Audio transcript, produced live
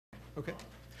Okay.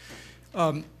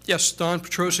 Yes, Don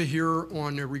Petrosa here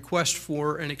on a request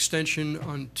for an extension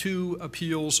on 2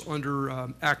 appeals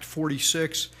under Act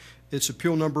 46. It's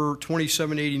appeal number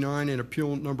 2789 and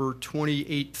appeal number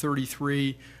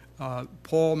 2833.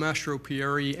 Paul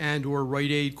Mastropieri and/or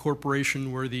Rite Aid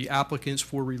Corporation were the applicants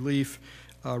for relief.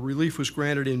 Relief was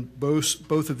granted in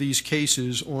both of these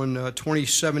cases. On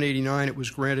 2789, it was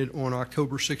granted on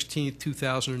October 16,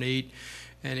 2008,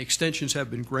 and extensions have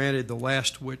been granted, the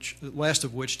last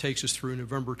of which takes us through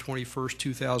November 21,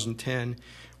 2010.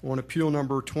 On appeal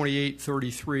number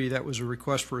 2833, that was a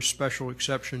request for a special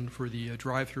exception for the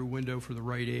drive-through window for the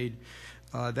Rite Aid.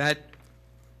 That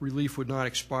relief would not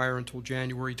expire until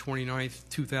January 29th,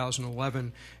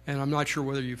 2011. And I'm not sure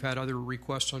whether you've had other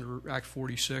requests under Act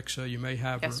 46. You may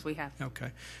have. Yes, we have.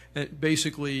 Okay. And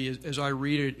basically, as I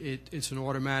read it, it's an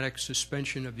automatic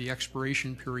suspension of the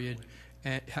expiration period.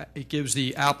 And it gives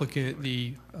the applicant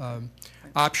the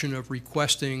option of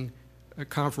requesting a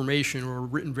confirmation or a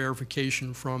written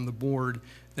verification from the board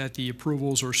that the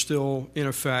approvals are still in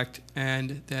effect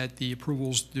and that the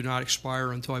approvals do not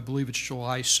expire until, I believe it's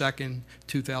July 2nd,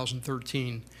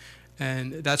 2013.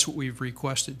 And that's what we've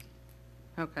requested.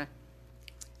 Okay.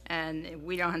 And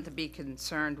we don't have to be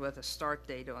concerned with a start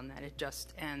date on that. It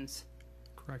just ends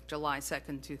Correct. July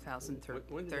 2nd,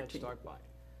 2013. When did that start by?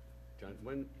 John,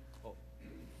 when? Oh.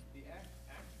 The Act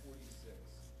 46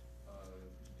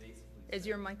 basically... Is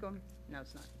your mic on? No,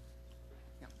 it's not.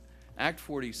 No. Act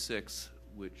 46,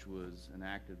 which was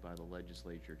enacted by the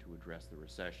legislature to address the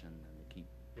recession and to keep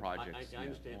projects I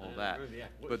understand, all I that. remember the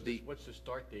act. What's the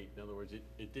start date? In other words,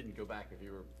 it didn't go back if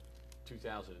you were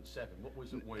 2007. What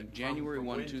was it when? January from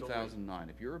 1, when 2009.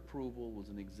 If your approval was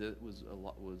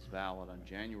was valid on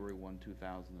January 1,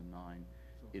 2009,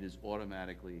 it is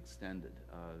automatically extended.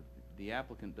 The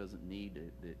applicant doesn't need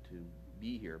to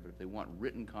be here, but if they want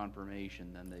written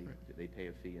confirmation, then they pay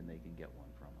a fee and they can get one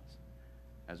from us,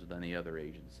 as with any other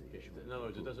agency. In other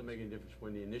words, it doesn't make any difference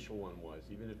when the initial one was,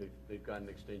 even if they've got an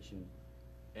extension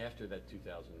after that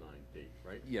 2009 date,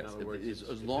 right? Yes, in other words,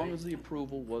 as long as the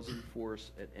approval was in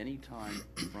force at any time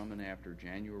from and after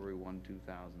January 1,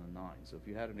 2009. So if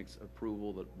you had an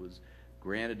approval that was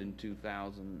granted in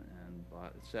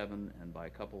 2007 and by a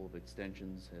couple of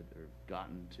extensions had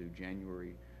gotten to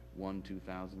January 1,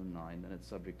 2009, then it's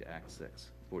subject to Act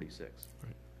 46.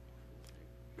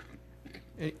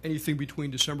 Right. Anything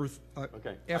between December,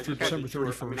 okay. after December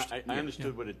 31st. I mean, I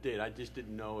understood what it did. I just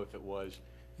didn't know if it was,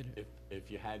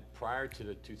 if you had prior to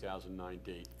the 2009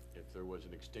 date, if there was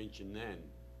an extension then,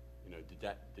 you know,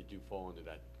 did you fall into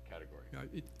that category?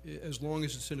 As long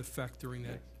as it's in effect during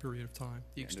that period of time,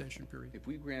 the extension period. If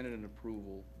we granted an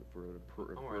approval for an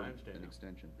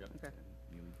extension. Yep. Okay.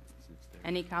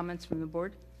 Any comments from the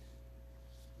board?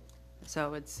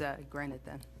 So it's granted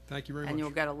then. Thank you very much. And you'll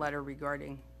get a letter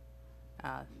regarding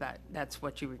that. That's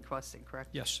what you requested, correct?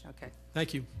 Yes. Okay.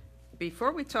 Thank you.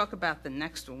 Before we talk about the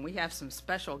next one, we have some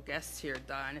special guests here,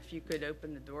 Don. If you could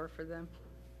open the door for them.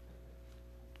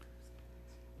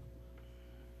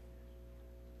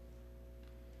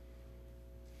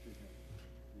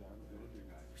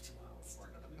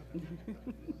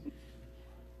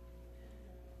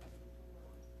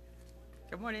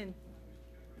 Come on in.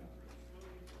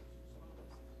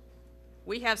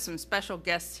 We have some special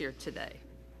guests here today.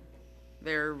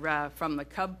 They're from the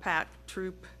Cub Pack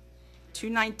Troop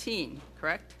 219,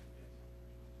 correct?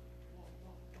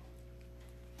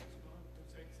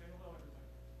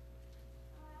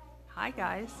 Hi,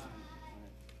 guys.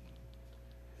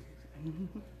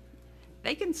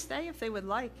 They can stay if they would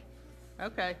like.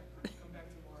 Okay.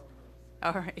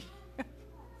 All right.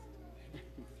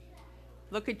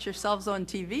 Look at yourselves on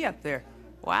TV up there.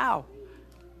 Wow.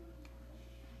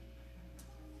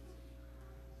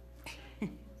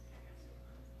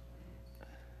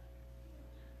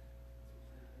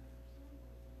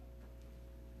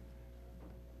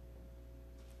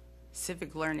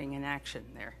 Civic learning in action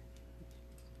there.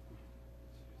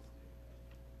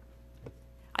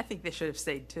 I think they should have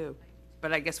stayed too,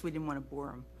 but I guess we didn't want to bore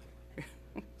them.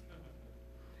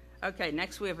 Okay,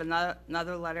 next we have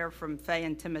another letter from Faye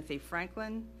and Timothy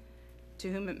Franklin,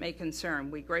 to whom it may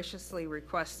concern. We graciously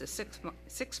request a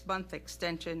six-month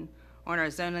extension on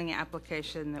our zoning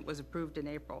application that was approved in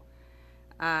April.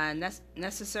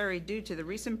 Necessary due to the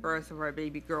recent birth of our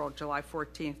baby girl, July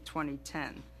 14th,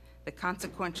 2010. The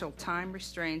consequential time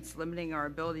restraints limiting our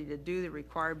ability to do the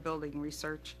required building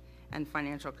research and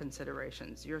financial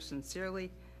considerations. Yours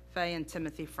sincerely, Faye and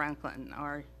Timothy Franklin.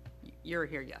 You're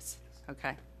here, yes?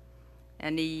 Okay.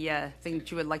 Anything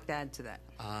that you would like to add to that?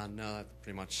 No, that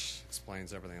pretty much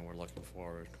explains everything we're looking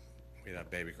for. we had a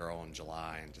baby girl in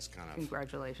July and just kind of,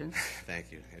 Congratulations.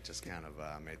 thank you, it just kind of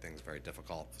made things very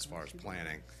difficult as far as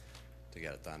planning to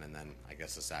get it done. And then I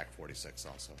guess this Act 46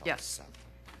 also helps. Yes. So.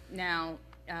 Now,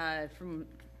 from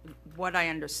what I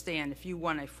understand, if you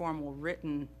want a formal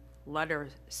written letter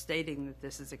stating that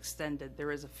this is extended,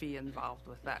 there is a fee involved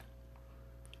with that.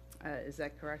 Is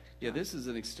that correct? Yeah, John? this is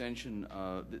an extension,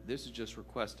 this is just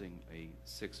requesting a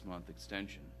 6-month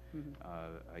extension,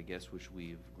 I guess, which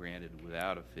we've granted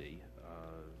without a fee.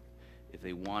 If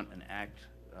they want an Act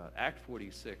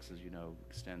 46, as you know,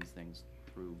 extends things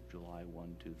through July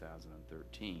 1,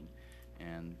 2013.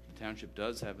 And the township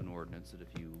does have an ordinance that if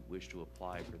you wish to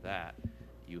apply for that,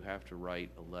 you have to write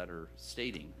a letter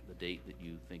stating the date that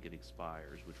you think it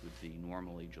expires, which would be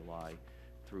normally July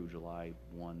through July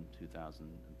 1,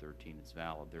 2013. It's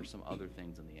valid. There's some other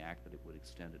things in the act that it would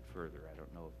extend it further. I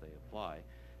don't know if they apply.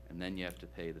 And then you have to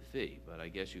pay the fee. But I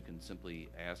guess you can simply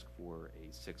ask for a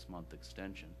 6-month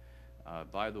extension.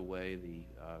 By the way,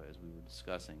 as we were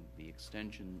discussing, the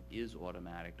extension is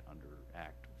automatic under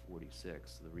Act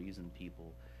 46. The reason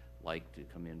people like to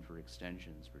come in for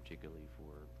extensions, particularly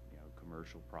for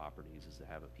commercial properties, is to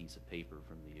have a piece of paper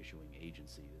from the issuing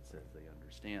agency that says they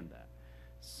understand that.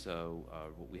 So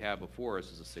what we have before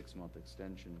us is a 6-month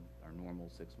extension, our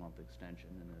normal 6-month extension,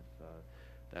 and if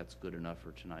that's good enough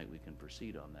for tonight, we can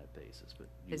proceed on that basis. But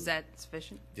Is that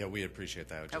sufficient? Yeah, we appreciate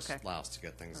that. It would just Okay. allow us to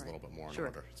get things All a right. little bit more in Sure.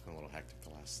 order. It's been a little hectic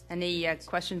the last. Any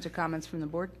questions or comments from the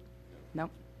board? No?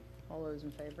 All those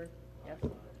in favor? Yes?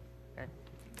 Okay. Thank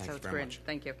So you it's very granted. much.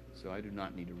 Thank you. So I do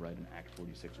not need to write an Act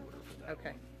 46 order for that.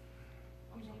 Okay.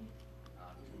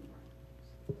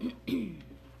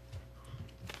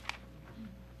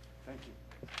 Thank you.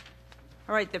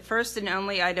 All right, the first and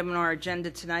only item on our agenda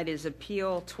tonight is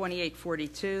Appeal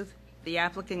 2842. The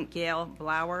applicant, Gail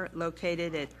Blower,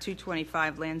 located at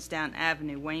 225 Lansdowne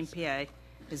Avenue, Wayne, PA,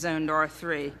 is zoned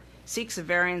R3, seeks a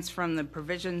variance from the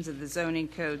provisions of the zoning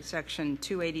code, section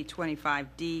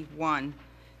 28025D1,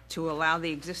 to allow the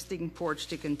existing porch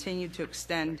to continue to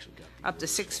extend up to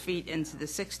 6 feet into the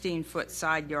 16-foot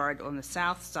side yard on the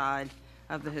south side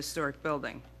of the historic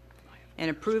building. In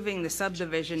approving the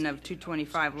subdivision of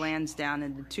 225 Lansdowne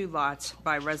into 2 lots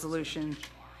by Resolution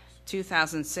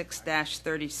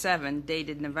 2006-37,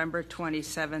 dated November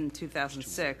 27,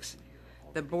 2006,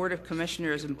 the Board of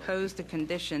Commissioners imposed a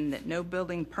condition that no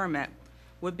building permit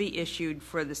would be issued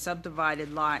for the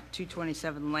subdivided lot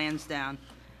 227 Lansdowne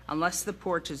unless the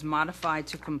porch is modified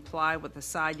to comply with the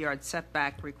side yard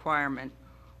setback requirement,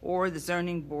 or the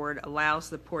zoning board allows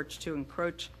the porch to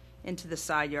encroach into the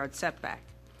side yard setback.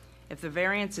 If the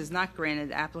variance is not granted,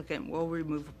 the applicant will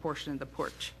remove a portion of the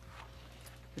porch.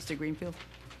 Mr. Greenfield?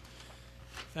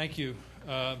 Thank you.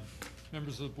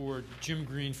 Members of the board, Jim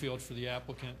Greenfield for the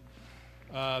applicant.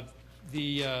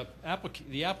 The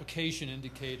application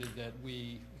indicated that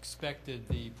we expected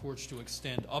the porch to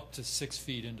extend up to 6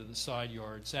 feet into the side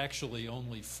yard. It's actually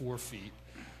only 4 feet.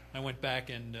 I went back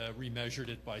and remeasured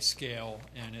it by scale,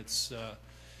 and it's,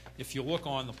 if you look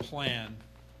on the plan.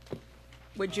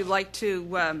 Would you like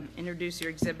to introduce your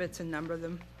exhibits and number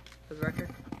them for the record?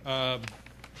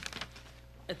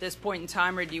 At this point in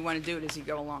time, or do you want to do it as you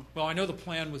go along? Well, I know the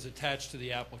plan was attached to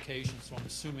the application, so I'm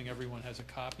assuming everyone has a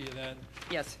copy of that.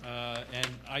 Yes. And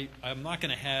I'm not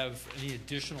going to have any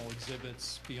additional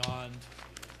exhibits beyond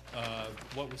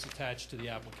what was attached to the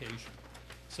application.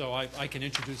 So I can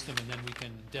introduce them, and then we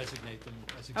can designate them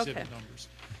as exhibit Okay. numbers.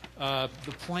 The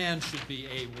plan should be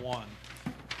A1.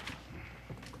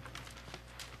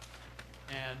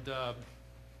 And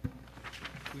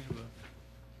we have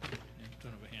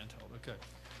don't have a handheld. Okay.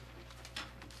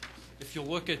 If you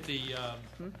look at the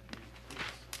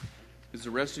Is the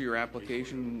rest of your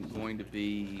application going to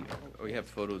be, oh, you have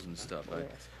photos and stuff.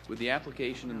 Would the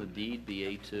application and the deed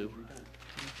be A2?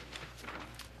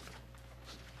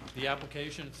 the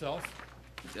application itself,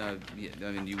 Yeah,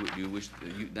 I mean, you wish,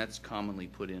 that's commonly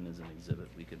put in as an exhibit.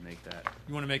 We could make that.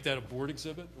 you want to make that a board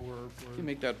exhibit, or If you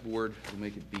make that board, we'll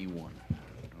make it B1,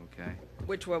 okay?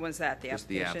 Which one was that, the Just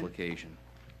the application? application.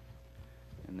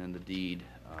 And then the deed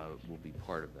will be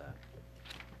part of that.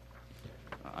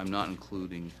 I'm not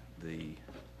including the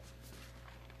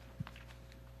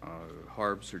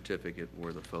HARB certificate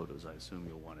or the photos. I assume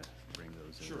you'll want to bring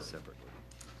those in Sure. separately.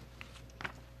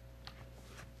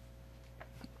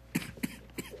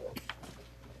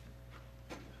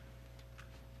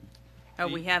 Oh,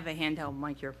 we have a handheld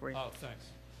mic here for you. Oh, thanks.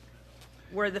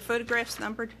 Were the photographs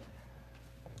numbered?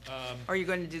 Or are you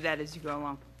going to do that as you go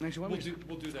along? We'll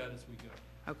do that as we go.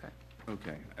 Okay.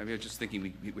 Okay. I mean, I was just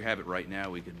thinking, we have it right now.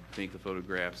 We could make the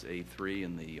photographs A3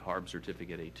 and the HARB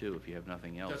certificate A2 if you have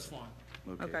nothing else. That's fine.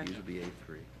 Okay, Okay. these would be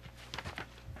A3.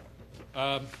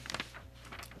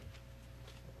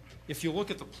 If you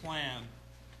look at the plan,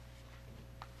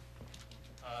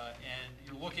 and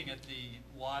you're looking at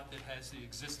the lot that has the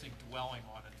existing dwelling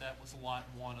on it, that was lot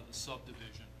 1 of the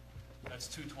subdivision. That's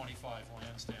 225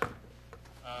 Lansdowne.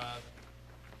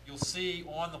 You'll see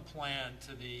on the plan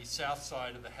to the south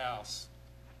side of the house,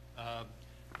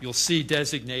 you'll see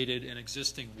designated an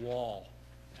existing wall,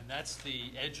 and that's the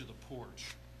edge of the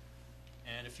porch.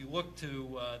 And if you look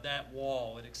to that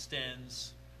wall, it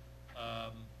extends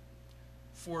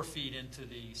 4 feet into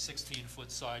the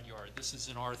 16-foot side yard. This is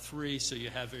an R3, so you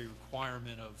have a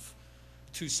requirement of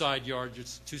two side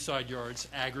yards,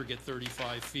 aggregate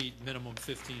 35 feet, minimum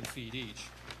 15 feet each.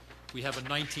 We have a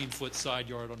 19-foot side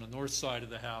yard on the north side of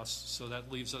the house, so that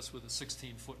leaves us with a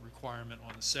 16-foot requirement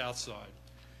on the south side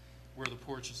where the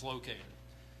porch is located.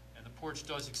 And the porch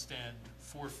does extend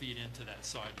 4 feet into that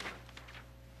side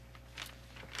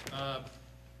yard.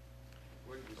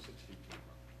 Where did the 6 feet come from?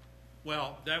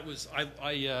 Well, that was,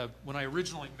 when I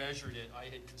originally measured it, I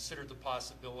had considered the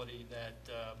possibility that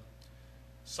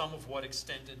some of what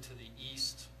extended to the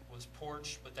east was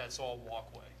porch, but that's all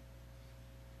walkway.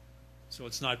 So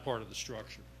it's not part of the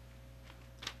structure.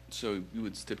 So you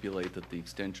would stipulate that the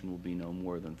extension will be no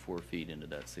more than 4 feet into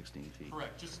that 16 feet?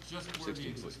 Correct, just where the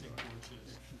 16 foot. existing porch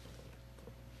is.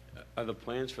 Are the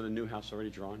plans for the new house already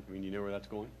drawn? I mean, you know where that's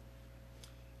going?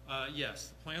 Yes,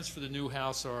 the plans for the new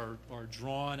house are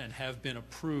drawn and have been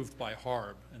approved by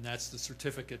HARB, and that's the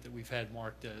certificate that we've had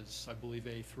marked as, I believe,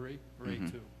 A3 or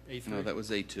A2? A3? No, that was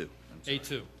A2. I'm sorry.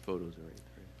 A2. Photos are A3.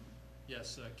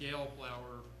 Yes, Gail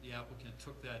Blauer, the applicant,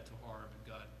 took that to HARB and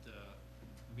got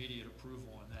immediate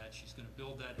approval on that. She's going to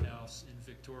build that house in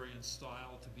Victorian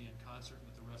style to be in concert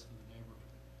with the rest of the neighborhood.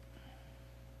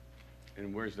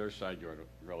 And where's their side yard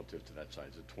relative to that side?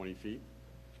 Is it 20 feet?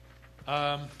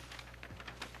 Gail,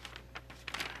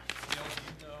 do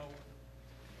you know,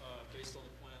 based on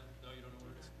the plan? No, you don't know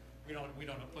where it is? We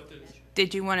don't know, but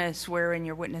Did you want to swear in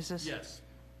your witnesses? yes.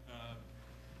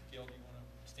 Gail, do you want to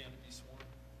stand and be sworn?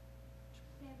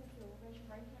 Stand if you'll raise your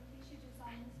right hand, please. You do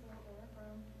solemnly swear or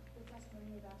affirm the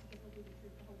testimony you're about to give will be the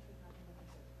truth, the whole truth, nothing but the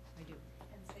truth. I do.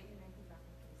 And state your name for the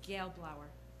record, please. Gail Blauer.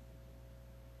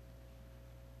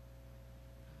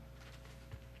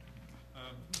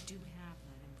 We do have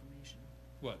that information.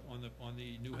 What, on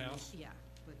the new house? Yeah,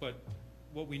 But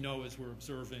what we know is we're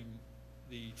observing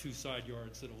the two side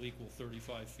yards that'll equal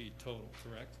 35 feet total,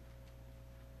 correct?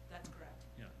 that's correct.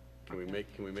 Yeah.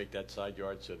 Can we make that side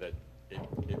yard so that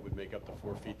it would make up the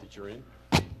 4 feet that you're in?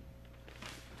 I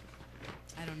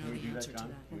don't know Can we the do answer to John?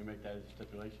 that. Can we make that as a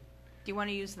stipulation? Do you want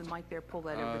to use the mic there? Pull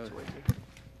that over towards you.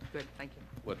 Good, thank you.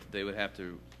 What, they would have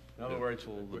to In other words,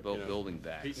 pull the you know, building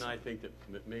back? Pete and I think that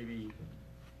maybe,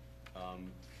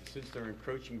 since they're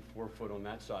encroaching 4 foot on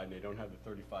that side and they don't have the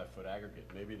 35-foot aggregate,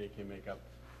 maybe they can make up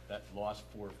that lost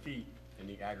 4 feet in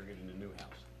the aggregate in the new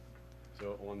house.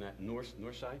 So on that north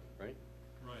side, right?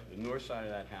 Right. The north side of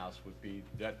that house would be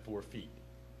that 4 feet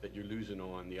that you're losing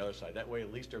on the other side. That way,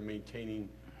 at least they're maintaining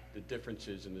the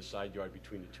differences in the side yard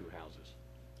between the two houses.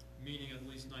 Meaning at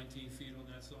least 19 feet on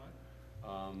that side?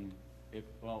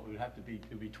 Well, it would have to be, it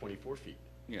would be 24 feet.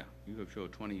 Yeah, you could show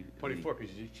 20. 24,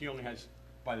 because she only has,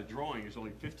 by the drawing, is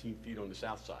only 15 feet on the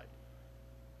south side.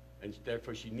 And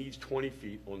therefore, she needs 20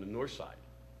 feet on the north side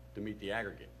to meet the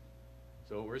aggregate.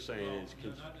 So what we're saying Well, is, no,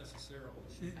 not necessarily.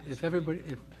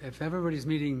 If everybody's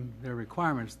meeting their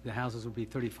requirements, the houses will be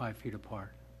 35 feet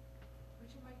apart,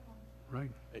 Put your mic on.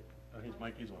 right? Hey, his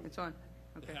mic is on. It's on.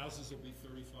 The Okay. houses will be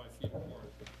 35 feet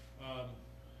apart.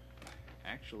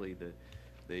 Actually,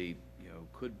 they,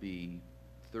 could be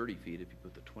 30 feet if you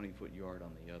put the 20-foot yard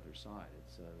on the other side.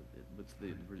 It's,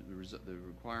 the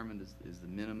requirement is the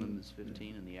minimum is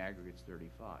 15 and the aggregate's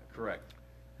 35. Correct.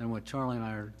 And what Charlie and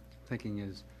I are thinking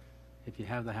is, if you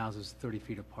have the houses 30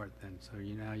 feet apart then, so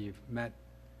now you've met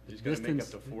the He's gonna make up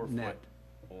distance the 4 net.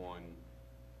 foot on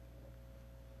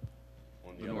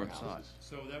The the other north side. houses.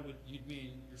 So that would, you'd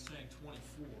mean, you're saying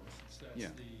 24, since Yeah.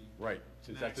 that's the, Right,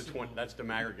 since that's the Maximum. that's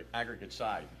the aggregate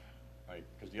side, right?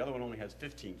 Because the other one only has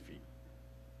 15 feet.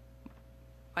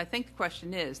 I think the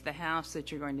question is, the house that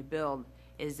you're going to build,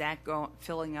 is that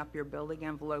filling up your building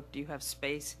envelope? Do you have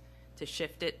space to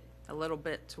shift it a little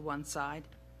bit to one side?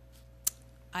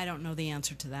 I don't know the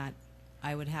answer to that.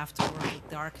 I would have to work with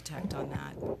the architect on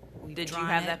that. We've Did you drawn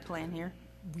have it. that plan here?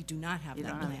 We do not have You that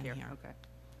don't have plan it here. Okay.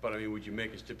 But I mean, would you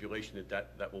make a stipulation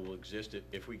that will exist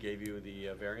if we gave you the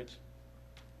variance?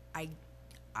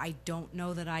 I don't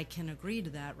know that I can agree to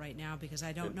that right now because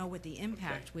I don't know what the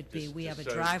impact Okay. would be. Just- We have a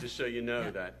just so- drive. Just so you know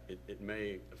Yeah. that it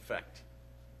may affect,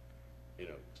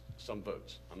 some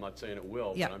votes. I'm not saying it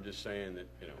will, Yeah. but I'm just saying that,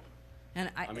 And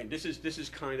I mean, this is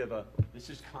kind of a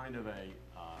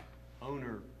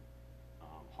owner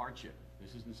hardship.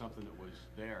 This isn't something that was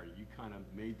there. You kind of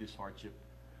made this hardship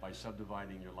by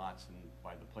subdividing your lots and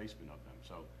by the placement of them.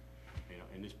 So, you know,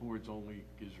 and this board's only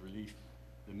gives relief,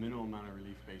 the minimum amount of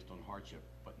relief based on hardship,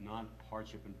 but not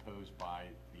hardship imposed by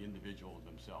the individual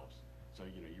themselves. So,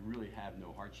 you know, you really have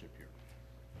no hardship here.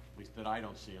 At least that I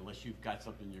don't see, unless you've got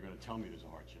something you're going to tell me there's a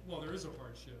hardship. Well, there is a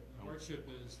hardship. The hardship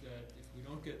is that if we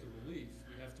don't get the relief,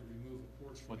 we have to remove a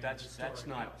porch from But the historic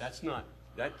house.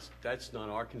 that's not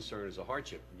our concern as a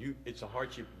hardship. It's a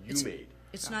hardship you made.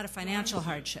 it's not a financial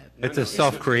hardship. It's a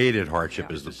self-created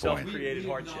hardship is the It's a point. self-created We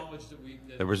hardship. acknowledge that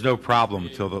that There was no problem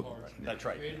created till the the- hardship. That's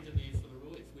right. Created the need for the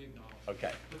relief, we acknowledge.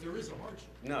 Okay. But there is a hardship.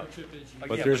 The No. hardship is you-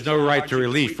 But Yeah, there's it's no not a right hardship to that we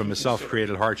relief can from a consider.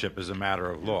 self-created hardship as a matter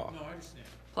of law. No, I understand.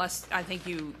 Plus, I think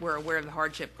you were aware of the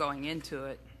hardship going into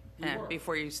it We were.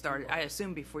 before you started, We were. I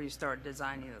assume before you started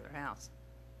designing the other house.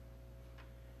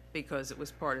 Because it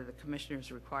was part of the commissioner's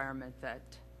requirement that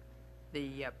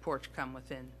the porch come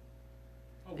within.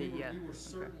 Oh, we The, were okay.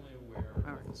 certainly aware All of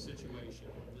right. the situation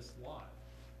on this lot.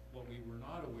 What we were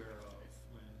not aware of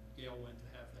when Gail went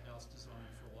to have the house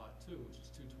designed for Lot 2, which is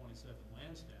 227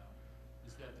 Lansdowne,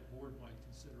 is that the board might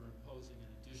consider imposing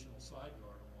an additional side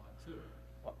yard on Lot 2.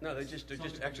 No, they're just Something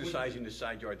we wouldn't exercising do. the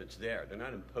side yard that's there. They're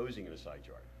not imposing a side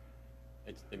yard.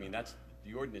 I mean, that's,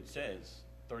 the ordinance says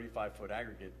 35-foot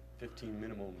aggregate, 15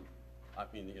 minimum. I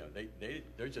mean, you know,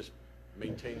 they're just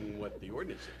maintaining what the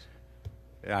ordinance is.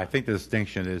 Yeah, I think the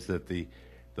distinction is that the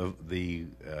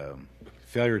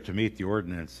failure to meet the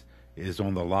ordinance is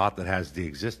on the lot that has the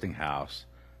existing house,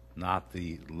 not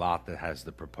the lot that has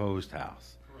the proposed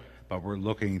house. Correct. But we're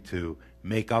looking to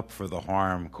make up for the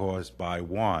harm caused by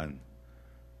one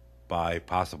by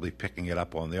possibly picking it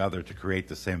up on the other to create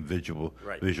the same visual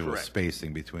correct.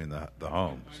 spacing between the I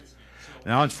homes. understand. So-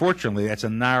 Now, unfortunately, it's a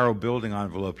narrow building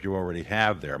envelope you already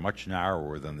have there, much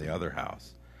narrower than the other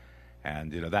house.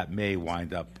 And, you know, that may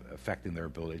wind up affecting their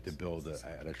ability to build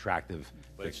an attractive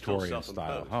But it's still Victorian-style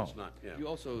self-imposed. home. It's not, yeah. You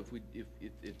also,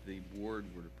 if the board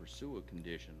were to pursue a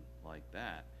condition like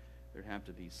that, there'd have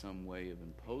to be some way of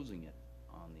imposing it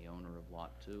on the owner of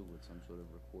Lot 2 with some sort of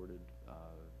recorded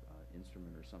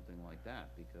instrument or something like that,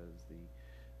 because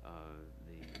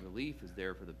the relief is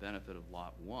there for the benefit of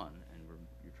Lot 1, and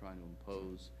you're trying to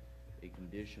impose a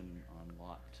condition on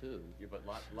Lot 2, Yeah, but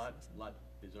lot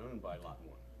is owned by Lot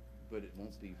 1. but it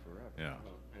won't be forever. Yeah.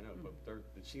 Well, I know, but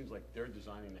it seems like they're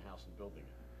designing the house and building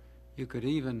it. You could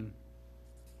even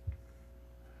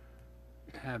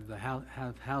have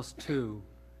have house 2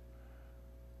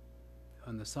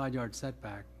 on the side yard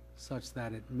setback such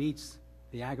that it meets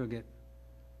the aggregate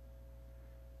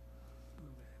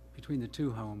between the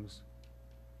two homes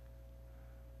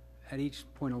at each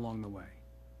point along the way.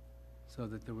 So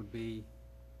that there would be,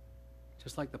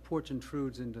 just like the porch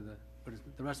intrudes into but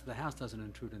the rest of the house doesn't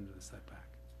intrude into the setback.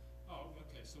 Oh,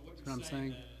 okay, so what what you're I'm saying saying.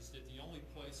 then is that the only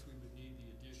place we would need the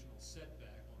additional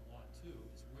setback on Lot 2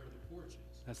 is where the porch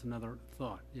is. That's another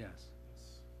thought, yes.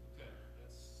 Okay, I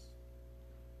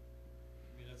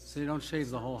mean, that's. So you don't shave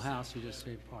the whole certainly house, you sounds just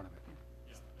better. shave part of it.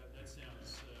 Yeah, that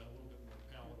sounds a little bit more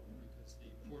palatable, because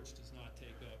the porch does not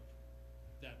take up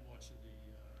that much of the,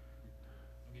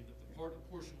 I mean, the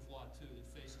portion of Lot 2 that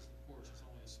faces the porch is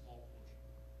only a small portion.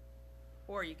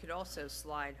 Or you could also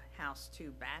slide house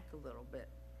 2 back a little bit.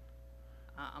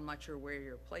 I'm not sure where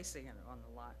you're placing it on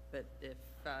the lot, but if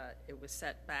it was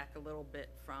set back a little bit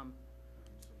from,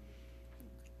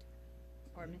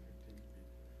 pardon me?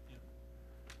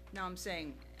 No, I'm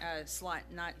saying slide,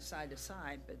 not side to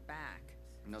side, but back.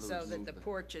 In other So words, that move the the-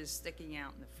 porch is sticking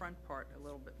out in the front part a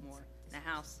little bit more. The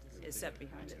house is set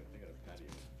behind it. They got a patio.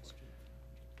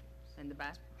 In the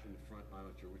back? In the front, I'm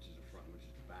not sure which is the front and which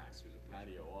is the back. There's a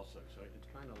patio also, so it's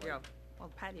kind of like. Yeah, well,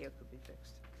 patio could be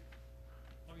fixed.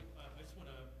 I mean, I just want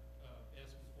to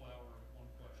ask Ms. Flower one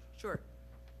question. Sure.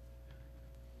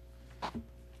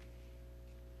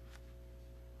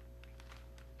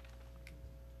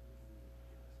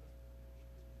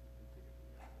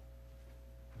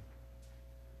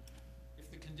 If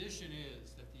the condition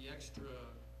is that the extra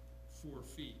 4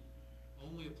 feet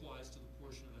only applies to the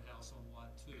portion of the house on Lot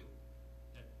 2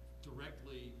 that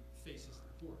directly faces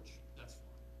the porch, that's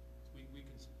fine.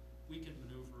 We can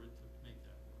maneuver it to make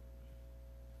that work.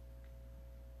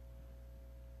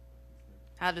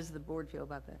 How does the board feel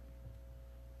about that?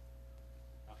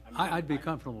 I'd be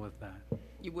comfortable with that.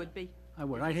 You would be? I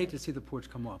would. I'd hate to see the porch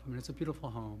come off. I mean, it's a beautiful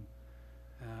home,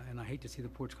 and I hate to see the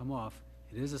porch come off.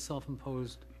 It is a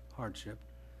self-imposed hardship,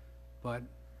 but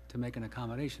to make an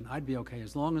accommodation, I'd be okay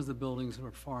as long as the buildings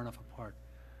are far enough apart.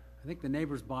 I think the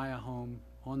neighbors buy a home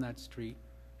on that street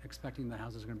expecting the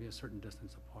houses are going to be a certain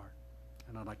distance apart,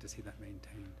 and I'd like to see that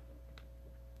maintained.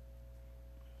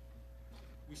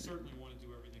 We certainly want to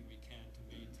do everything we can to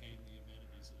maintain the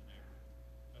amenities of the neighborhood.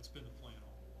 That's been the plan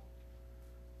all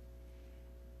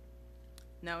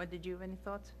along. Noah, did you have any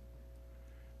thoughts?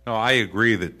 No, I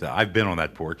agree that I've been on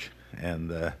that porch,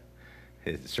 and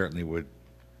it certainly would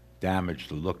damage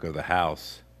the look of the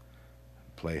house,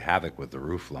 play havoc with the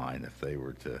roof line. If they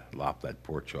were to lop that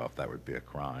porch off, that would be a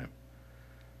crime.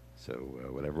 So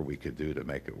whatever we could do to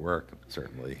make it work would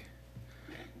certainly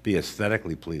be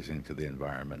aesthetically pleasing to the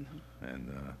environment,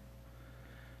 and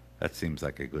that seems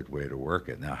like a good way to work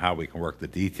it. Now, how we can work the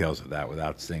details of that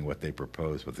without seeing what they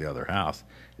propose with the other house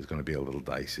is going to be a little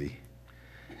dicey.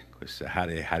 Because how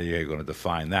are you going to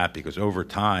define that? Because over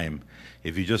time,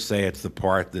 if you just say it's the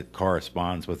part that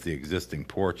corresponds with the existing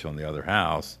porch on the other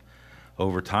house,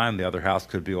 over time the other house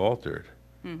could be altered.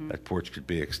 That porch could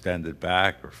be extended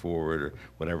back or forward or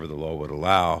whatever the law would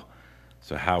allow.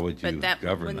 So how would you But that,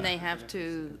 govern wouldn't that? they have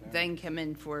to then come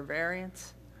in for a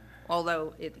variance?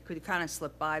 Although it could kind of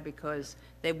slip by because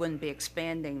they wouldn't be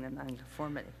expanding the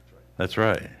nonconformity. That's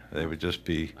right. They would just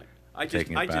be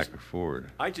taking I it back just- or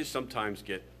forward. I just sometimes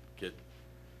get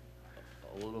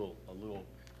a little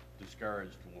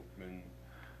discouraged when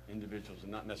individuals,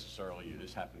 and not necessarily you,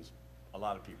 this happens, a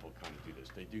lot of people kind of do this.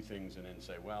 They do things and then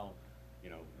say, well, you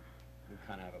know, we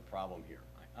kind of have a problem here.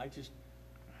 I just,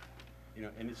 you know,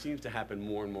 and it seems to happen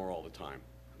more and more all the time,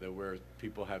 that where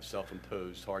people have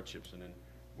self-imposed hardships and then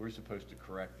we're supposed to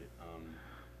correct it.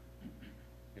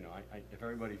 You know, if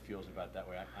everybody feels about it that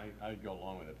way, I'd go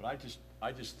along with it. But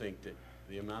I just think that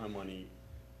the amount of money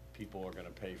people are going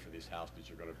to pay for this house that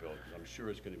you're going to build, because I'm sure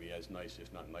it's going to be as nice,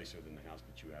 if not nicer, than the house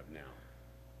that you have now.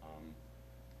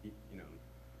 You know,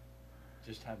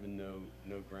 just having no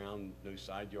ground, no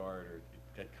side yard, or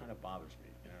that kind of bothers me.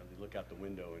 You know, they look out the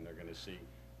window and they're going to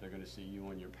see you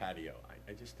on your patio.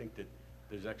 I just think that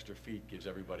those extra feet gives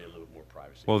everybody a little more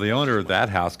privacy. Well, the owner of that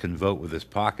house can vote with his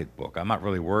pocketbook. I'm not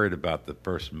really worried about the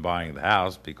person buying the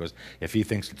house, because if he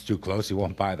thinks it's too close, he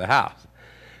won't buy the house.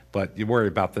 But you're worried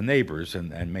about the neighbors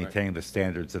and maintaining the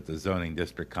standards that the zoning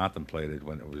district contemplated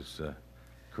when it was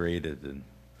created and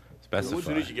As soon as you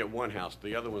specified. get one house,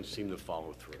 the other ones seem to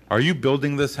follow through. Are you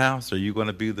building this house? Are you going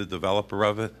to be the developer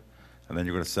of it, and then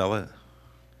you're going to sell it?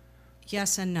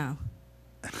 Yes and no.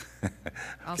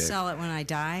 I'll Okay. sell it when I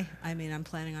die. I mean, I'm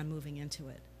planning on moving into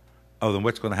it. Oh, then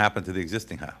what's going to happen to the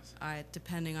existing house?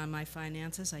 Depending on my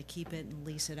finances, I keep it and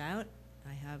lease it out.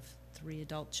 I have 3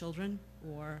 adult children,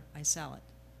 or I sell it.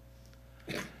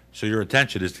 So your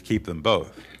intention is to keep them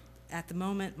both? At the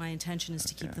moment, my intention is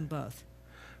to keep Okay. them both.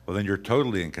 Well, then you're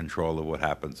totally in control of what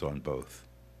happens on both.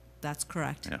 That's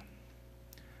correct. Yeah.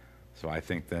 So I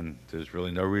think then there's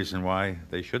really no reason why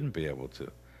they shouldn't be able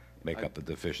to make up the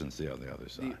deficiency on the other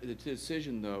side. The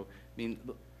decision, though, I mean,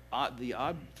 the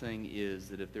odd thing is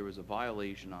that if there was a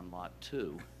violation on Lot 2,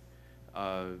 you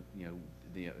know,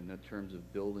 in the terms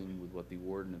of building with what the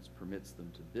ordinance permits them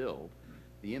to build,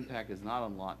 the impact is not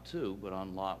on Lot 2, but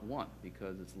on Lot 1,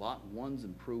 because it's Lot 1's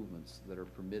improvements that are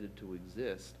permitted to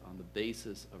exist on the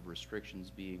basis of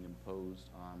restrictions being imposed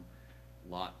on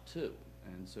Lot 2.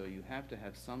 And so you have to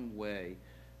have some way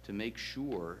to make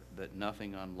sure that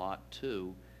nothing on Lot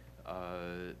 2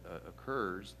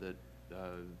 occurs that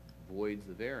voids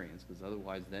the variance, because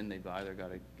otherwise then they've either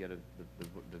got to get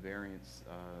the variance,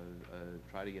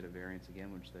 try to get a variance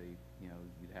again, which they, you know,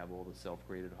 you'd have all the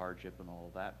self-created hardship and all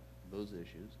that, those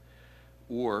issues,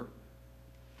 or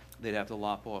they'd have to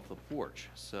lop off the porch.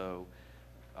 So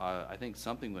I think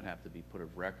something would have to be put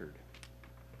of record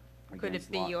Could against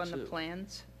it be Lot on the 2.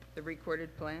 plans, the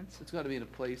recorded plans, It's got to be in a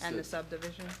place and the that,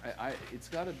 subdivision? it's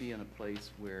got to be in a place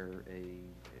where a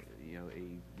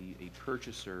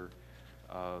purchaser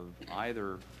of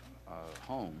either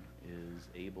home is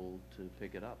able to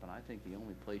pick it up, and I think the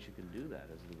only place you can do that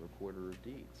is the recorder of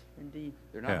deeds. Indeed.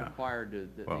 They're not Yeah. required to,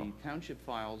 the Well- township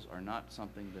files are not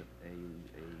something that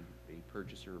a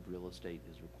purchaser of real estate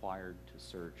is required to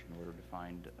search in order to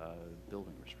find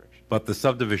building restrictions. But the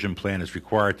subdivision plan is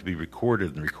required to be recorded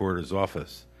in the recorder's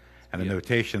office, and the Yeah.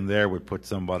 notation there would put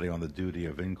somebody on the duty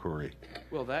of inquiry.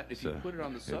 Well, if you So, put it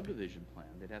on the it'd be- subdivision plan,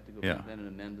 they'd have to go Yeah. back then and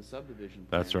amend the subdivision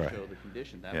plan That's to right. show the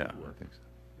condition. That Yeah, would I work. think so.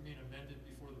 You mean amended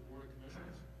before the Board of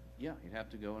Commissioners? Yeah, you'd have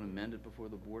to go and amend it before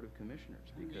the Board of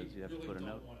Commissioners, because you have to put a We really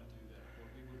note. don't want to do that. What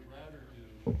we would rather do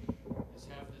is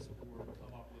have this board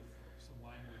come up with some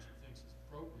language it thinks is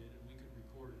appropriate, and we could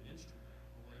record an instrument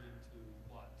relating to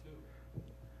Lot 2.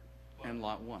 But And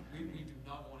Lot 1. We do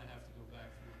not want to have to go back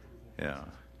through approval. Yeah.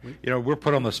 process. You know, we're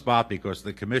put on the spot because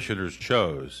the commissioners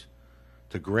chose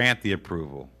to grant the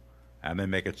approval and then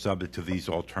make it subject to these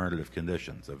alternative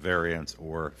conditions, a variance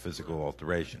or physical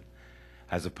alteration,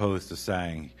 as opposed to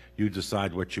saying, you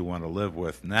decide what you want to live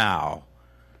with now,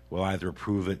 we'll either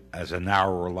approve it as a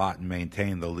narrower lot and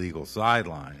maintain the legal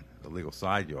sideline, the legal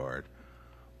side yard,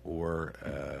 or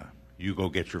you go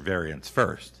get your variance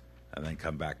first, and then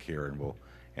come back here and we'll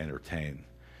entertain.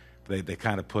 They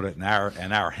kind of put it in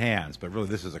our hands, but really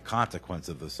this is a consequence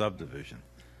of the subdivision.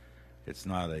 It's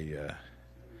not a,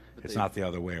 it's not the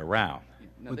other way around.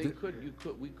 Now, we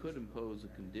could impose a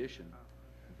condition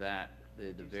that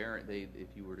if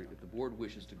the board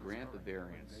wishes to grant the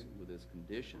variance with this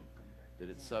condition, that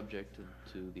it's subject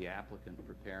to the applicant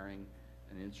preparing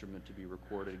an instrument to be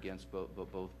recorded against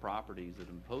both properties that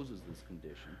imposes this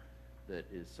condition, that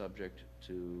is subject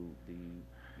to the,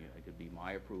 it could be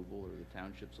my approval or the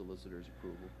township solicitor's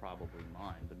approval, probably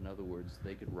mine, but in other words,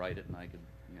 they could write it and I could,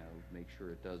 make sure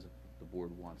it does what the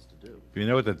board wants to do. You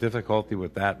know what the difficulty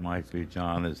with that might be,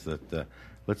 John, is that,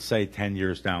 let's say 10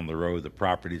 years down the road, the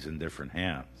property's in different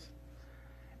hands,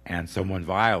 and someone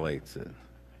violates it.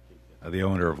 The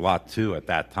owner of Lot 2 at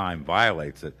that time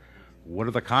violates it. What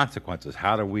are the consequences?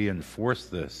 How do we enforce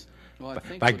this? Well, I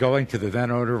think by going to the then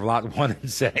owner of Lot 1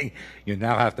 and saying, you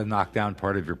now have to knock down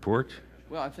part of your porch?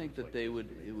 Well, I think that it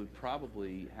would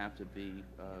probably have to be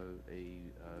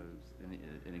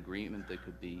an agreement that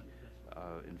could be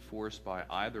enforced by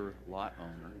either lot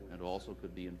owner, and also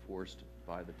could be enforced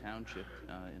by the township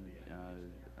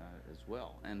as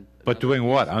well. And but doing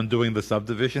what? Undoing the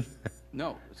subdivision?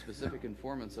 No, specific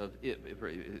performance of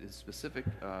specific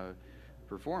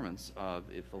performance of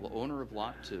if the owner of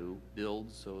Lot 2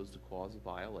 builds so as to cause a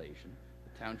violation,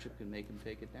 the township can make him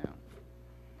take it down.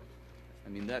 I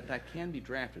mean, that can be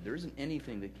drafted. There isn't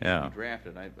anything that can't be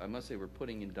drafted. I must say we're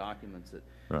putting in documents that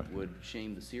would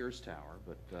shame the Sears Tower,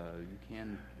 but you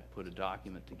can put a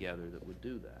document together that would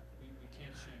do that. We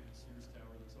can't shame the Sears Tower.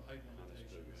 There's a height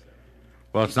limitation.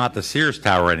 Well, it's not the Sears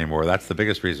Tower anymore. That's the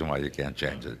biggest reason why you can't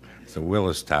change it. It's the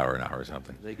Willis Tower now or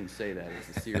something. They can say that it's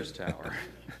the Sears Tower.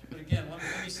 But again, let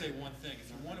me say one thing.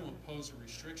 If you want to impose a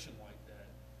restriction like that,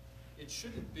 it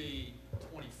shouldn't be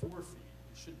 24 feet.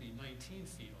 It should be 19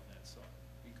 feet on that side,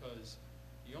 because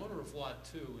the owner of Lot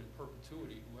 2 in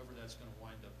perpetuity, whoever that's going to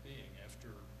wind up being after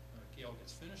Gail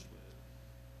gets finished with it,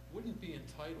 wouldn't be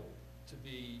entitled to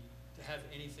have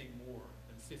anything more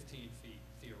than 15 feet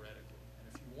theoretically. And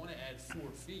if you want to add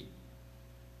 4 feet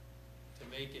to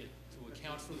make it, to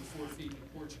account for the 4 feet, the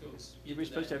porch goes. You're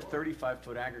supposed to have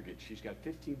 35-foot aggregate. She's got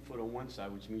 15 foot on one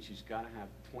side, which means she's got to have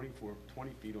 20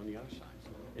 feet on the other side.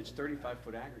 It's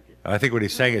 35-foot aggregate. I think what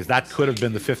he's saying is that could have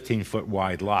been the 15-foot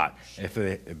wide lot if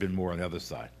it had been more on the other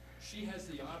side. She has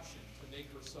the option to make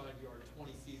her side yard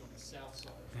 20 feet on the south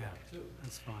side of Lot 2.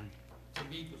 That's fine. To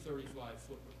meet the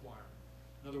 35-foot requirement.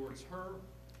 In other words, her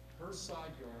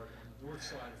side yard on the north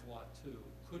side of Lot 2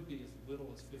 could be as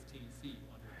little as 15 feet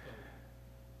under code.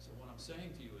 So what I'm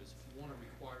saying to you is, if you want to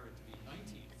require it to be 19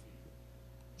 feet,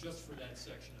 just for that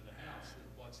section of the house that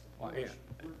abuts the porch,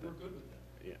 we're good with that.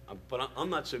 Yeah, but I'm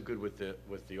not so good with the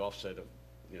offset of,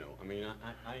 I mean,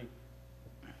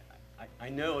 I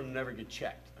know it'll never get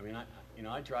checked. I mean,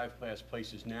 I drive past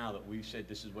places now that we've said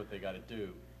this is what they got to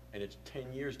do, and it's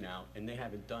 10 years now, and they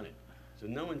haven't done it. So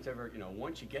no one's ever,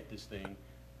 once you get this thing,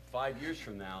 5 years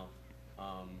from now,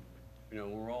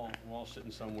 we're all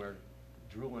sitting somewhere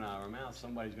drooling out of our mouth.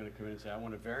 Somebody's going to come in and say, I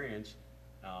want a variance,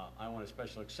 I want a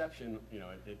special exception,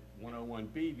 at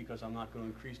 101B, because I'm not going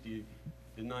to increase the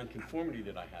nonconformity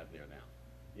that I have there now.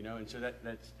 And so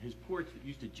that's his porch that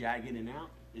used to jag in and out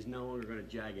is no longer going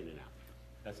to jag in and out.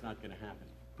 That's not going to happen.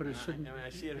 But it shouldn't. I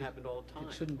see it happen all the time.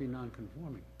 It shouldn't be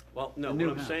non-conforming. Well, no. What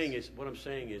I'm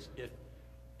saying is, if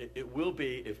it will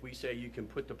be, if we say you can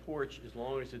put the porch as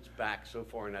long as it's back so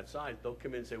far on that side, they'll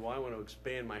come in and say, well, I want to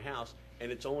expand my house,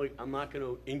 and I'm not going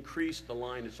to increase the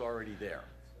line that's already there.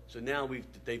 So now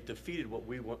they've defeated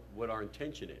what our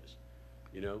intention is.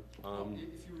 If you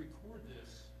record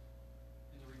this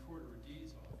in the recorder of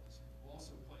deeds office, we'll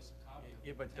also place a copy of it.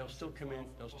 Yeah, but they'll still come in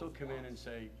and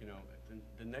say,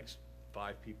 the next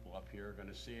 5 people up here are going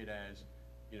to see it as,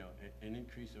 an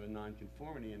increase of a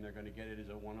nonconformity, and they're going to get it as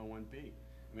a 101B.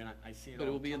 I mean, I see it all the time. But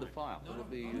it will be in the file. None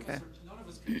of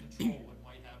us can control what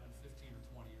might happen 15 or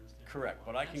 20 years down. Correct,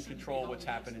 but I can control what's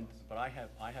happening, but I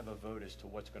have a vote as to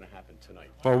what's going to happen tonight.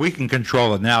 Well, we can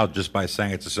control it now just by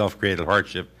saying it's a self-created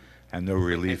hardship and no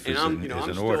relief is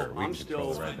in order. I'm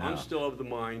still of the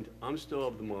mind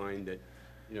that,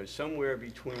 somewhere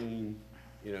between,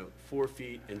 4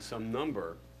 feet and some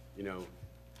number,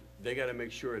 they got to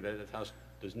make sure that the house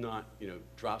does not,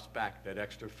 drops back that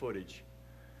extra footage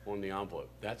on the envelope.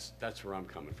 That's where I'm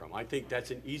coming from. I think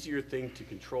that's an easier thing to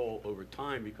control over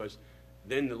time because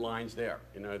then the line's there.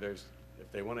 You know,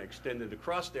 if they want to extend it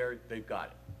across there, they've got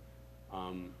it.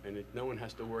 And no one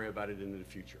has to worry about it in the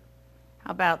future.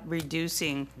 How about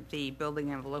reducing the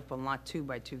building envelope on Lot 2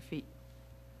 by 2 feet?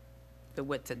 The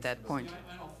width at that point. See,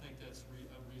 I don't think that's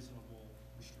a reasonable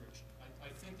restriction.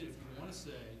 I think that if you want to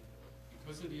say,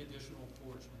 because of the additional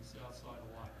porch on the south side of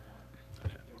Lot 1,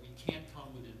 that we can't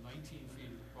come within 19 feet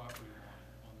of the property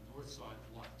line on the north side of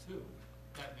Lot 2,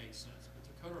 that makes sense. But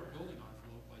to cut our building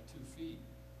envelope by 2 feet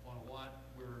on a lot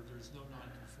where there's no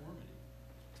nonconformity,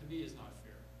 to me is not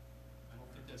fair. I don't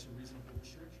think that's a reasonable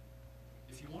restriction.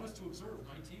 If you want us to observe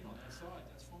 19 on that side,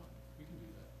 that's fine. We can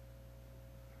do that.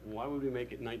 Why would we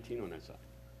make it 19 on that side?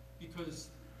 Because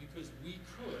we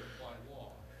could, by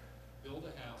law, build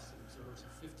a house that observes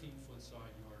a 15-foot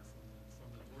side yard from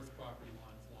the north property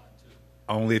line of Lot 2.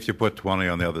 Only if you put 20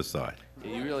 on the other side.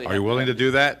 You really Are have you willing to have-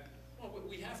 do that? Well, but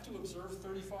we have to observe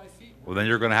 35 feet. Well, then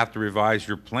you're going to have to revise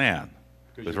your plan,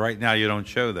 because right now you don't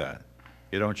show that.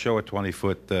 You don't show a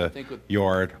 20-foot think with-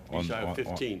 yard You on, should have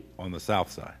 15. on the south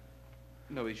side.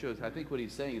 No, he shows, I think what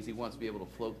he's saying is he wants to be able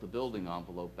to float the building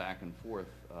envelope back and forth,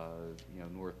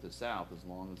 north to south, as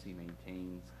long as he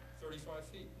maintains 35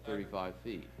 feet. 35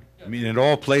 feet. I mean, in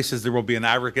all places, there will be an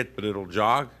aggregate, but it'll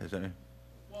jog? Is that?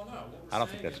 Well, no, I don't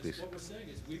think that's what we're saying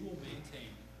is we will maintain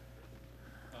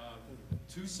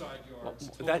two side yards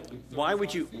That, totaling why would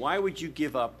 35 feet. why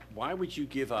would you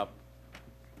give up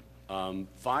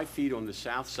 5 feet on the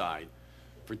south side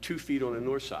for 2 feet on the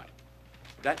north side?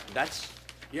 That's,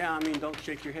 yeah, I mean, don't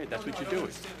shake your head, that's No, what no, you're I don't doing.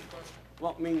 understand the question.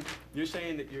 Well, I mean, you're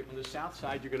saying that on the south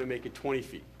side, you're gonna make it 20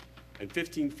 feet, and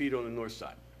 15 feet on the north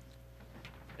side.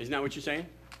 Isn't that what you're saying?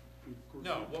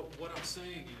 No, what I'm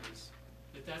saying is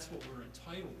that that's what we're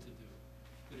entitled to do.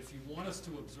 That if you want us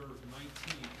to observe 19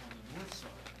 on the north side,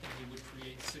 then we would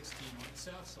create 16 on the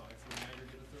south side for an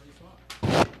aggregate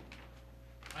of 35.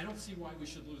 I don't see why we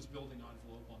should lose building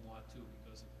envelope on Lot 2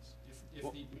 because of this.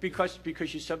 Well,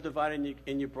 because you subdivided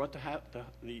and you brought the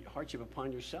hardship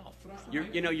upon yourself. But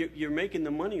You're making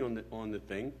the money on the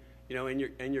thing,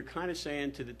 and you're kind of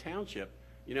saying to the township,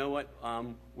 you know what,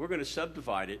 we're going to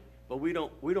subdivide it, but we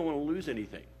don't want to lose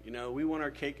anything. We want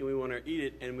our cake and we want to eat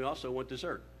it, and we also want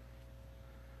dessert.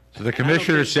 So the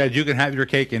commissioner said you can have your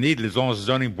cake and eat it as long as the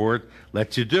zoning board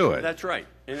lets you do it. That's right.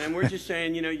 And then we're just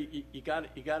saying, you got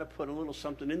to put a little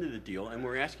something into the deal, and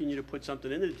we're asking you to put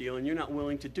something into the deal, and you're not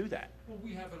willing to do that. Well,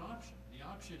 we have an option. The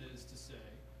option is to say.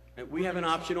 And we have an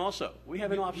option also. We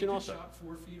have an option also. We can chop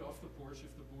 4 feet off the porch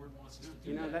if the board wants us to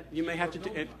do You know, that. you may have to do,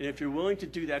 and if you're willing to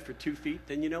do that for 2 feet,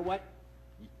 then you know what?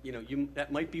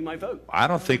 That might be my vote. I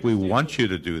don't think we want you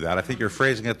to do that. I think you're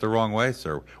phrasing it the wrong way,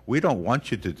 sir. We don't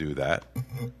want you to do that.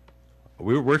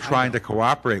 We're trying to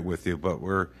cooperate with you, but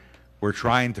we're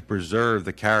trying to preserve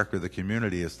the character of the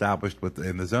community established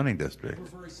in the zoning district. We're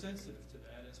very sensitive to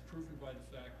that, as proven by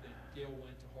the fact that Gail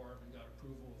went to Harvard and got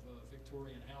approval of a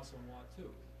Victorian house on Lot 2.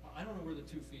 I don't know where the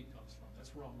 2 feet comes from.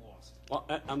 That's where I'm lost. Well,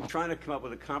 I'm trying to come up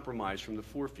with a compromise from the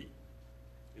 4 feet,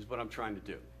 is what I'm trying to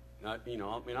do. Now,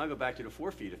 I'll go back to the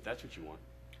 4 feet if that's what you want.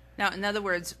 Now, in other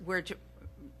words,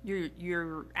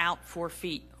 you're out 4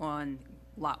 feet on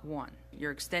Lot 1.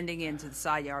 You're extending into the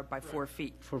side yard by 4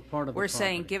 feet. For part of the We're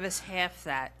saying property. give us half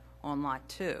that on Lot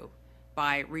 2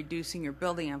 by reducing your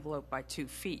building envelope by 2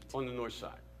 feet. On the north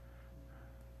side.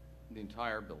 The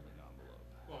entire building envelope.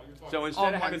 Well, you're talking. So On instead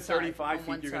of one having side, 35 on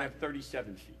one feet, you're going to side. have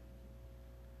 37 feet.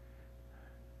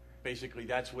 Basically,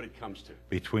 that's what it comes to.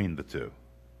 Between the two.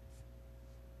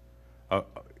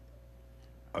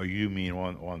 You mean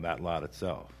on that lot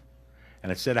itself?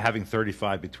 And instead of having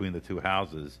 35 between the two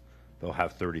houses, they'll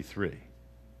have 33.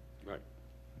 Right.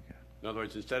 In other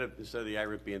words, instead of the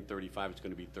aggregate being 35, it's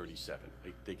going to be 37.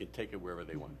 They can take it wherever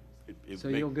they want. So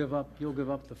you'll give up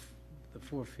the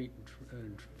 4 feet,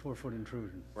 4 foot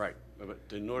intrusion. Right, but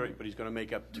he's going to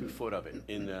make up 2 foot of it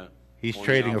in the. He's on the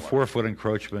trading a envelope. 4-foot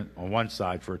encroachment on one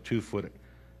side for a 2-foot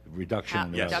reduction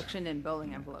on the other. Reduction in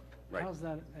building envelope. Right. How's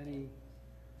that any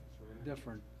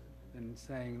different than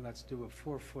saying, let's do a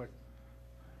 4 foot?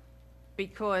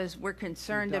 Because we're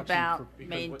concerned Reduction about for- because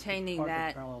maintaining part that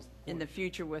that parallels the in the porch.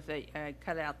 future with a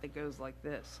cutout that goes like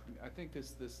this. I think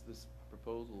this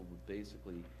proposal would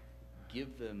basically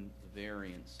give them the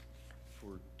variance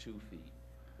for 2 feet,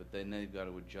 but then they've got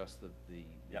to adjust the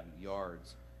Yep.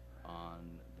 yards on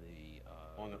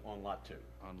On lot 2.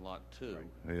 on Lot 2.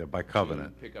 Yeah, by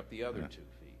covenant. To pick up the other Yeah. 2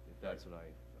 feet, if that's what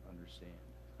I understand.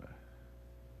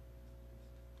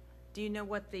 Do you know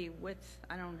what the width,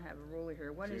 I don't have a ruler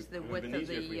here, what is the It width would've been of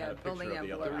easier if we had a the picture building of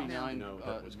the other envelope house. now? 39, No,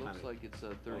 that was it kind looks of- like it's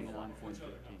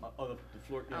 39.15. Oh, the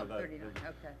floor, Oh, 39,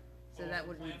 okay. So that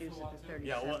would reduce it to 37.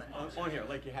 Yeah, well, on here,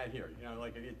 like you had here, you know,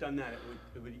 like if you'd done that, it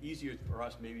would be easier for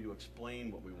us maybe to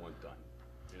explain what we want done,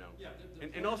 you know? Yeah,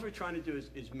 And all we're trying to do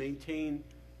is maintain,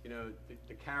 you know,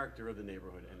 the character of the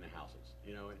neighborhood and the houses,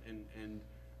 you know? And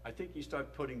I think you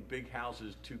start putting big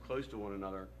houses too close to one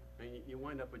another, and you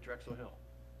wind up with Drexel Hill.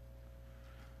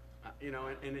 You know,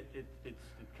 and it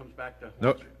comes back to.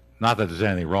 No, not that there's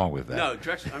anything wrong with that. No,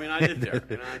 Drexel, I mean, I live there,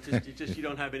 you know, it's just you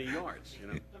don't have any yards, you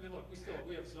know? I mean, look,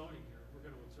 we have zoning here, we're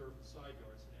gonna observe the side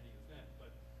yards in any event, but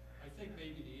I think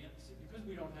maybe because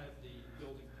we don't have the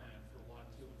building plan for Lot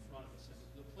 2 in front of us, and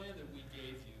the plan that we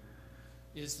gave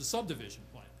you is the subdivision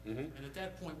plan. And at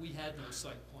that point, we had no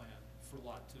site plan for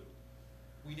Lot 2.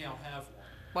 We now have one.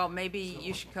 Well, maybe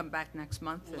you should come back next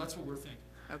month. Well, that's what we're thinking.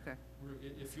 Okay.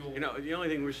 If you'll. You know, the only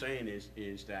thing we're saying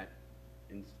is that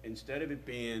instead of it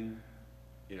being,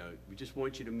 you know, we just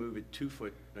want you to move it 2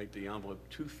 foot, make the envelope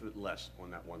 2 foot less on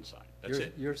that one side. That's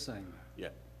it. You're saying that. Yeah.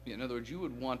 Yeah, in other words, you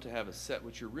would want to have a set,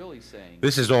 what you're really saying.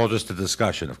 This is all just a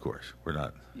discussion, of course. We're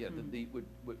not. Yeah,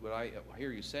 what I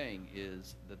hear you saying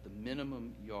is that the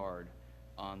minimum yard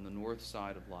on the north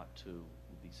side of Lot 2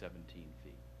 would be 17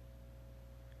 feet.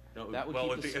 No, That would well,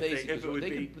 keep the if they- spacing, if it 'cause would they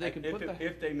be- can- they can put the-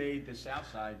 If they made the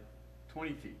south side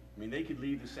 20 feet, I mean, they could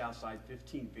leave the south side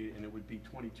 15 feet and it would be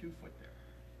 22 foot there.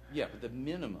 Yeah, but the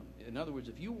minimum, in other words,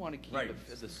 if you want to keep Right.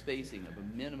 the spacing of a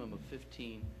minimum of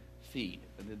 15 feet,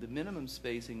 and the minimum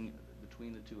spacing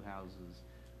between the two houses,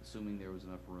 assuming there was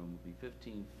enough room, would be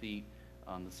 15 feet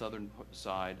on the southern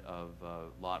side of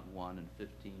Lot 1 and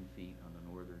 15 feet on the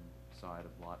northern side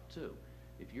of Lot 2.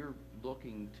 If you're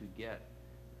looking to get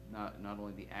not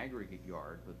only the aggregate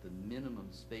yard, but the minimum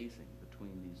spacing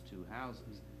between these two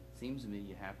houses, it seems to me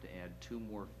you have to add 2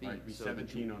 more feet. Right, it'd be so that you-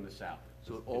 17 on the south.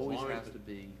 So it As always long as has to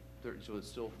be 30, so it's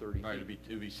still 30 Right, feet.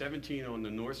 it'd be 17 on the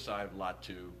north side of Lot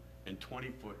 2 and 20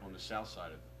 foot on the south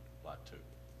side of Lot 2.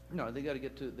 No, they gotta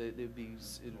get to, they'd be.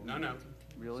 No.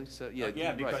 Really? So, yeah. Yeah,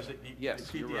 right. because Yes,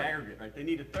 to keep you're the right. aggregate, right? They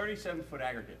need a 37-foot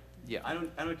aggregate. Yeah. I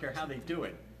don't care how they do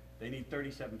it, they need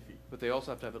 37 feet But they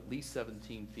also have to have at least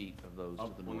 17 feet of those to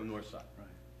up the on the north. north side.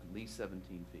 At least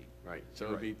 17 feet. Right, so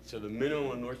it'd be, so the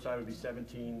minimum on the north side would be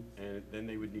 17, and then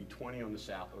they would need 20 on the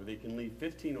south, or they can leave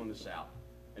 15 on the south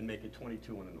and make it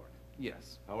 22 on the north.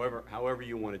 Yes, However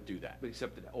you want to do that. but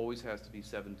except it always has to be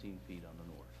 17 feet on the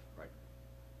north. Right.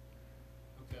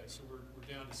 Okay, so we're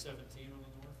down to 17 on the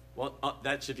north? Well,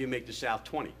 that's if you make the south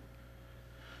 20.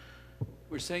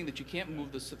 We're saying that you can't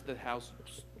move the house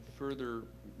further,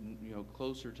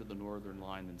 closer to the northern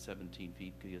line than 17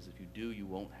 feet, because if you do, you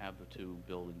won't have the two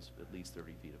buildings at least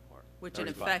 30 feet apart. Which in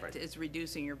 35, effect right. is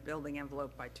reducing your building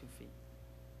envelope by 2 feet.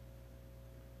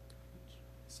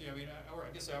 See, I mean,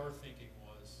 I guess our thinking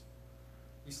was,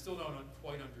 we still don't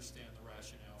quite understand the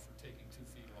rationale for taking 2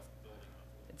 feet off the building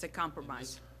envelope. It's a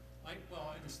compromise. I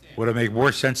understand. Would it make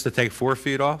more sense to take 4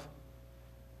 feet off?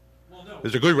 Well, no.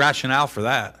 There's a good rationale for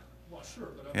that. Well, sure,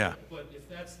 but, Yeah. but if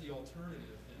that's the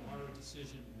alternative, then our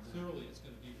decision clearly is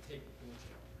going to be to take the porch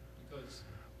out, because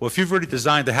Well, if you've already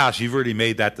designed the house, you've already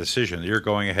made that decision. You're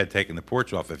going ahead taking the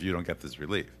porch off if you don't get this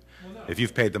relief. Well, no. If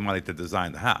you've paid the money to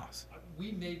design the house.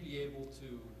 we may be able to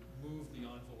move the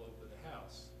envelope of the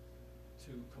house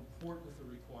to comport with the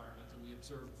requirement that we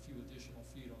observe a few additional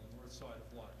feet on the north side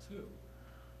of Lot 2.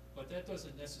 But that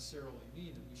doesn't necessarily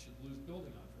mean that we should lose building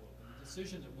envelope. And the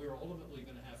decision that we're ultimately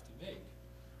going to have to make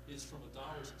is from a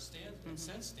dollars and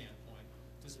cents standpoint.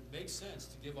 Does it make sense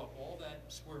to give up all that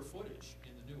square footage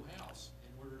in the new house in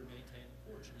order to maintain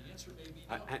the porch? And the answer may be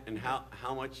no. And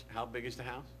how big is the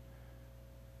house?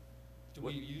 Do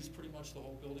we use pretty much the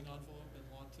whole building envelope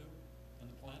in Lot 2 in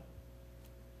the plan?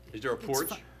 Is there a porch?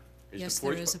 fi- the yes,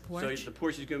 there is a So porch. the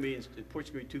porch is going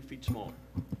to be 2 feet smaller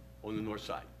on the north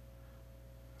side,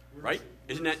 right?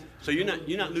 Isn't that, so you're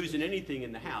not losing anything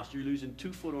in the house, you're losing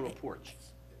 2 foot on a porch.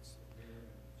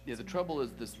 Yeah, the trouble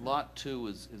is this Lot 2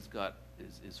 is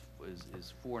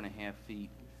 4.5 feet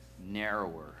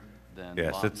narrower than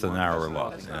Yes, Lot it's a 1. narrower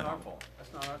lot. That's not our fault,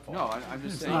 that's not our fault. No, I'm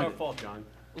just It's saying. not our that- fault, John.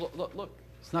 Look.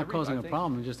 It's not every- causing I a think-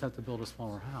 problem, you just have to build a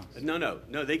smaller house.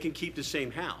 No, they can keep the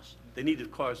same house. They need to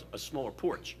cause a smaller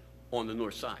porch on the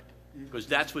north side, because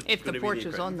that's what's going If to the be porch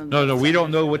is on the. No, north we side.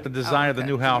 don't know what the design of the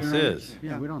new house is.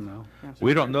 Yeah, we don't know.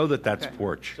 We don't know that that's Okay.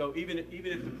 porch. So even if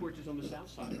the porch is on the south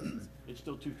side, it's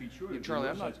still 2 feet shorter. Yeah, The Charlie,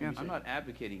 north side's gonna be I'm safe. not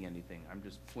advocating anything. I'm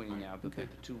just pointing out that the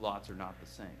two lots are not the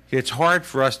same. It's hard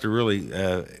for us to really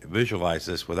visualize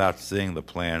this without seeing the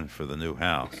plan for the new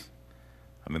house.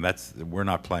 I mean, we're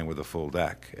not playing with a full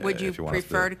deck. Would you if want us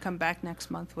prefer to come back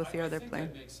next month with your I other think plan?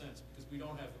 that makes sense, because we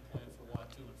don't have the plan for Lot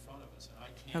 2 in front of us, and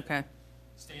I can't, Okay.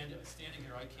 standing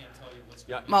here, I can't tell you what's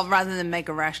Yeah. going on. Well, rather than make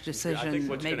a rash Yeah, I think decision,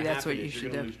 what's maybe gonna that's what happen you is should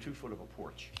You're gonna do. lose 2 foot of a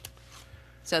porch.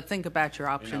 So think about your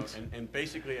You know, options. and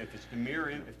basically, if it's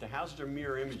if the houses are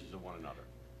mirror images of one another,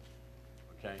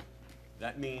 okay,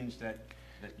 that means that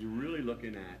you're really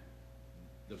looking at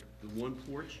the one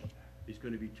porch is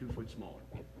gonna be 2 foot smaller.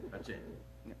 That's it.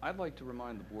 I'd like to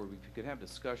remind the board, we could have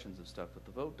discussions of stuff, but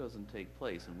the vote doesn't take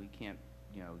place, and we can't,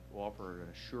 offer an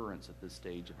assurance at this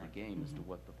stage of the game as to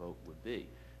what the vote would be.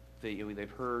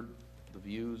 They've heard the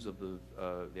views of the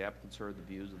applicants heard the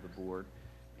views of the board,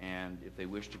 and if they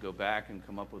wish to go back and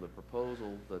come up with a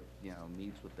proposal that,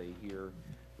 meets what they hear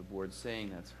the board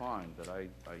saying, that's fine, but we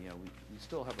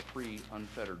still have a free,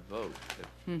 unfettered vote,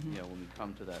 when we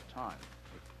come to that time.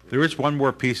 There is one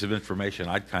more piece of information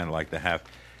I'd kind of like to have.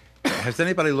 Has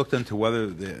anybody looked into whether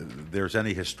there's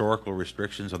any historical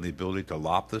restrictions on the ability to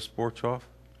lop this porch off?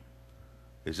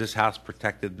 Is this house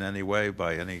protected in any way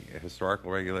by any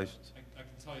historical regulations? I can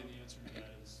tell you the answer to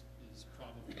that is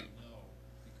probably no,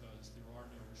 because there are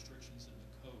no restrictions in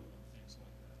the code on things like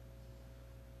that.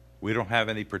 We don't have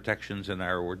any protections in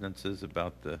our ordinances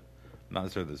about not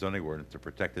necessarily the zoning ordinance, to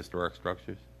protect historic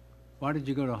structures? Why did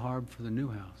you go to Harb for the new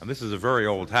house? And this is a very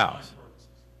old house.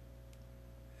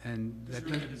 And It's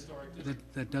really historic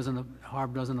district. that doesn't,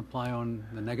 Harb doesn't apply on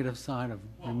the negative side of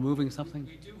Well, removing something?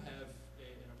 We do have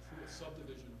a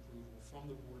subdivision approval from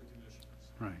the Board of Commissioners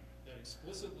Right. that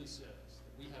explicitly says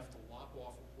that we have to lop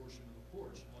off a portion of the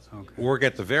porch unless we Okay. get. Or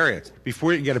get the variance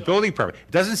before you can get a building permit.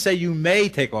 It doesn't say you may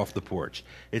take off the porch.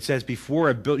 It says before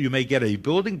you may get a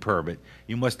building permit,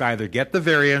 you must either get the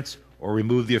variance or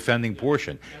remove the offending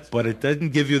portion. But it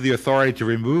doesn't give you the authority to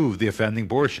remove the offending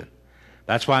portion.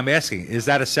 That's why I'm asking, is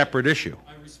that a separate issue?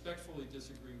 I respectfully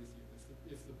disagree with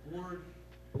you. If the board,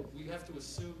 we have to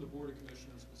assume the Board of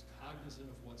Commissioners was cognizant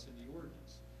of what's in the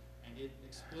ordinance, and it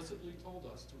explicitly told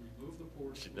us to remove the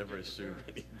porch. Should or never get the assume variance.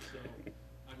 anything. So,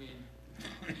 I mean,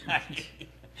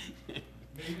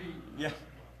 maybe. Yeah.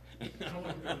 I don't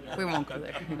want to go there. We won't go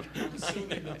there. I'm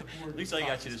assuming that the board At least was I got you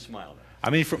to cognizant. smile. I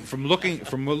mean, from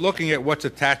looking at what's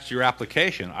attached to your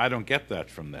application, I don't get that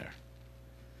from there.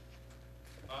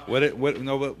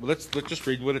 Let's just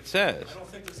read what it says. I don't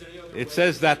think there's any other It way.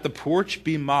 says that the porch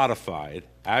be modified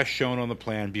as shown on the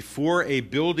plan before a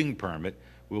building permit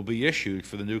will be issued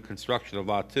for the new construction of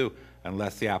Lot 2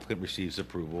 unless the applicant receives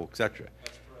approval, etc.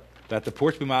 That's correct. That the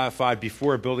porch be modified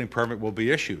before a building permit will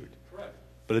be issued. Correct.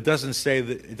 But it doesn't say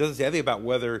anything about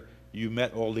whether you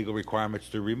met all legal requirements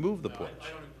to remove the No, porch. I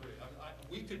don't agree.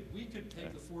 We could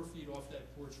take the 4 feet off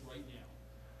that porch right now,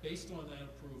 based on that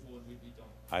approval, and we'd be done.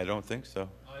 I don't think so.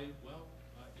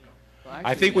 I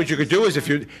Actually, think what you could do is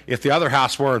if the other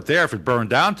house weren't there, if it burned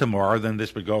down tomorrow, then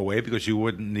this would go away because you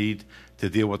wouldn't need to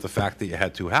deal with the fact that you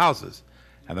had 2 houses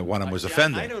and that one of them was See, I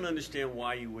offending. don't understand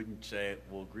why you wouldn't say,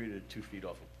 we'll agree to 2 feet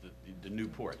off of the new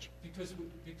porch.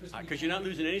 Because you're not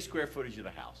losing any square footage of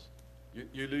the house.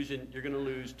 You're gonna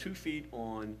lose 2 feet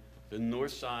on the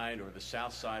north side or the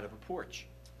south side of a porch.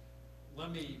 My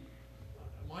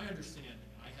understanding,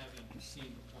 I haven't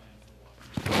seen the plan for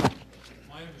Lot 2.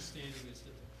 My understanding is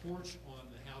that the porch on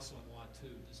the house on Lot 2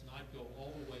 does not go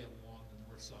all the way along the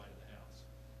north side of the house.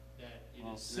 That it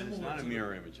Well, is then similar it's to. not a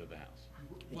mirror image of the house.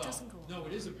 Well, doesn't go no,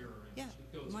 it is a mirror image. Yeah,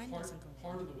 It goes mine doesn't go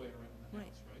part of the way around the Right.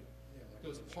 house, right? It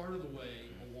goes part of the way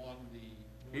along the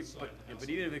north side of the house. But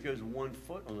even if it goes 1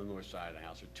 foot on the north side of the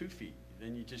house or 2 feet,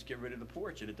 then you just get rid of the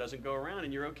porch and it doesn't go around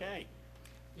and you're okay.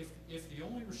 If the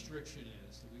only restriction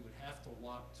is that we would have to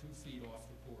lop 2 feet off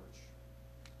the porch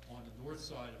on the north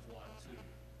side of Lot 2,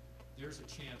 there's a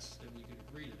chance that we could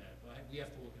agree to that, but we have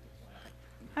to look at the plan.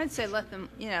 I'd say let them,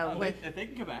 If they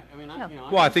can come back, I mean, Yeah.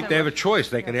 Well, I think they have a choice.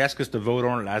 They could ask us to vote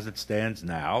on it as it stands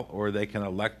now, or they can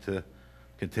elect to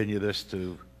continue this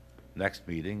to next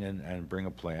meeting and bring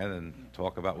a plan and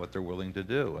talk about what they're willing to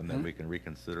do, and then we can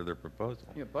reconsider their proposal.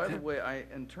 Yeah, by the way,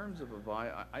 in terms of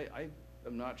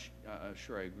I'm not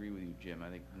sure I agree with you, Jim. I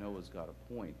think Noah's got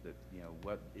a point that,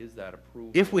 what is that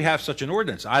approval? If we have such an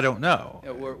ordinance, I don't know.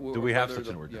 Yeah, Do we have whether such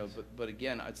an the- ordinance? But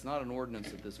again, it's not an ordinance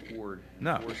that this board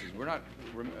No. enforces. We're not,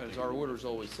 as our orders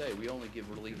always say, we only give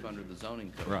relief under the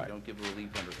zoning code. Right. We don't give relief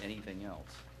under anything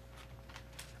else.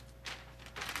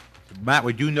 Matt,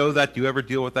 would you know that? Do you ever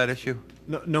deal with that issue?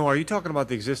 No, are you talking about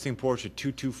the existing porch at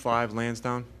 225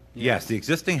 Lansdowne? Yes, the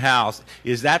existing house,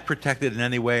 is that protected in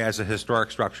any way as a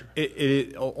historic structure?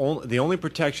 The only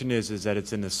protection is that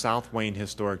it's in the South Wayne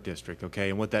Historic District, okay?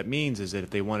 And what that means is that if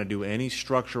they want to do any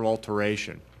structural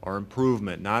alteration or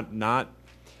improvement, not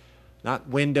not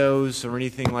windows or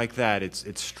anything like that.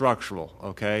 It's structural,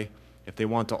 okay? If they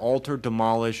want to alter,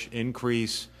 demolish,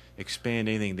 increase, expand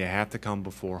anything, they have to come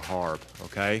before HARB,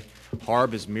 okay?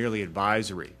 HARB is merely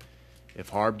advisory.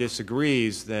 If HARB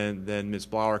disagrees, then Ms.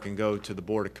 Blower can go to the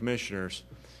Board of Commissioners,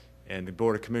 and the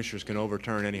Board of Commissioners can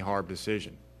overturn any HARB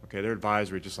decision. Okay, they're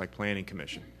advisory just like Planning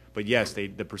Commission. But yes, the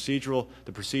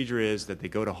procedure is that they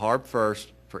go to HARB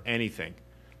first for anything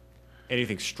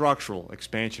structural,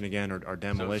 expansion again, or So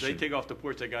demolition. if they take off the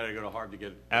porch, they gotta go to HARB to get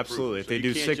approval. Absolutely. If So they you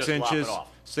do can't 6 just lop it inches, off.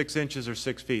 6 inches or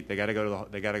 6 feet, they gotta go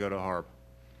to HARB.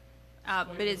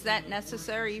 But is that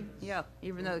necessary? Yeah,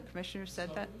 even though the commissioner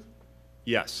said that?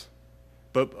 Yes.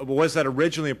 But was that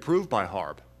originally approved by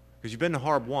HARB? Because you've been to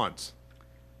HARB once.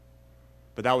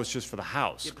 But that was just for the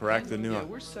house, Yeah, but correct? The then, new. yeah,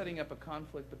 we're setting up a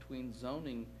conflict between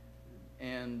zoning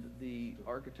and the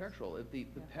architectural. If the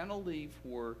penalty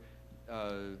for,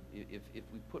 if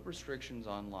we put restrictions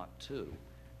on Lot 2,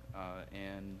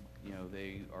 and, you know,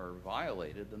 they are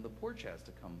violated, then the porch has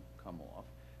to come off.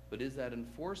 But is that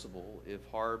enforceable if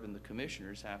HARB and the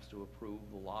commissioners have to approve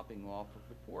the lopping off of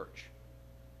the porch?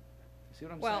 You see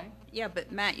what I'm Well, saying? yeah,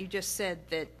 but Matt, you just said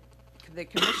that the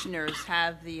commissioners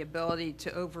have the ability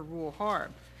to overrule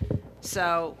HARB.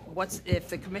 So if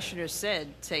the commissioners said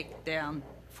take down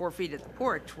 4 feet at the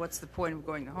porch, what's the point of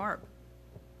going to HARB?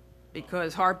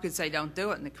 Because HARB could say don't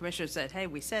do it, and the commissioner said, hey,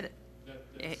 we said it.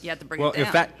 You have to bring Well,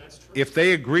 it down. if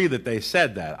they agree that they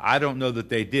said that, I don't know that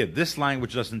they did. This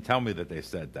language doesn't tell me that they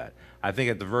said that. I think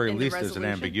at the very In the least there's an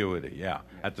resolution? ambiguity, yeah.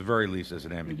 At the very least there's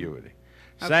an ambiguity.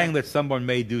 Okay. Saying that someone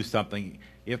may do something,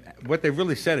 what they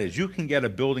really said is you can get a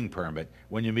building permit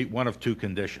when you meet one of 2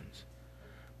 conditions.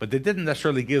 But they didn't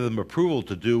necessarily give them approval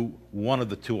to do one of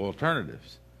the 2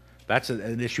 alternatives. That's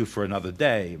an issue for another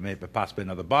day, maybe possibly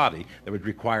another body, that would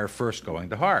require first going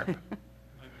to HARB.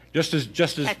 Just as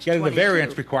Catch getting the 22.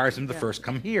 variance requires them to Yeah. first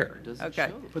come here. Does it Okay.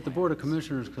 show the But the Board of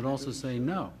Commissioners could also say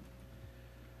no.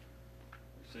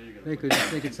 They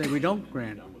could say, we don't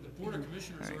grant it. The Board of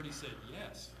Commissioners already said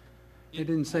yes. They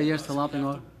didn't say yes to lopping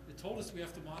off. It told us we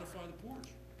have to modify the porch,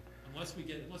 unless we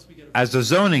get. As a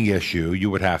zoning issue, you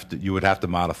would have to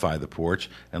modify the porch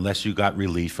unless you got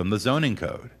relief from the zoning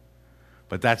code.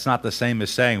 But that's not the same as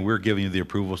saying we're giving you the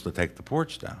approvals to take the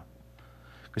porch down.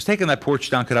 Because taking that porch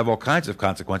down could have all kinds of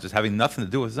consequences having nothing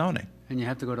to do with zoning. And you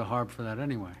have to go to HARB for that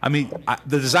anyway. I mean,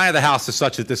 the design of the house is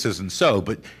such that this isn't so,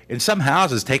 but in some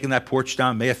houses, taking that porch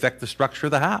down may affect the structure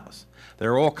of the house.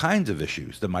 There are all kinds of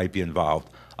issues that might be involved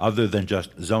other than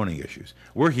just zoning issues.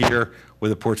 We're here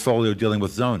with a portfolio dealing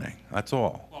with zoning, that's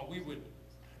all. Well, we would,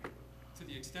 to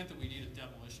the extent that we need a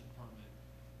demolition permit,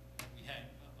 we had,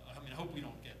 I mean, I hope we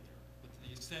don't get there, but to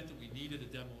the extent that we needed a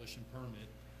demolition permit,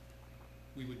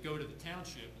 we would go to the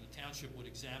township, and the township would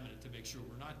examine it to make sure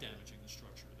we're not damaging the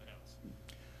structure of the house.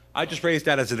 I just raised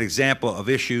that as an example of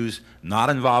issues not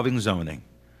involving zoning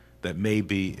that may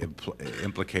be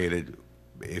implicated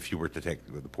if you were to take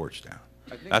the porch down.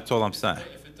 That's all I'm saying.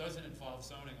 If it doesn't involve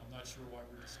zoning, I'm not sure why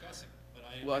we're discussing it, but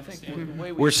I Well, I think understand. the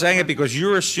way We're saying it because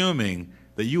you're assuming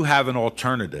that you have an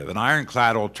alternative, an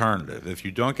ironclad alternative. If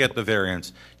you don't get the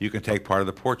variance, you can take part of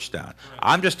the porch down.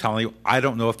 I'm just telling you, I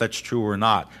don't know if that's true or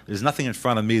not. There's nothing in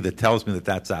front of me that tells me that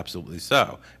that's absolutely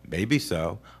so. Maybe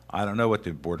so. I don't know what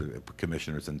the Board of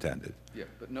Commissioners intended. Yeah,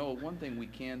 but no, one thing we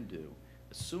can do,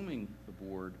 assuming the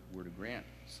board were to grant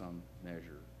some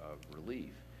measure of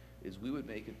relief, is we would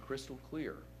make it crystal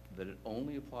clear that it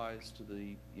only applies to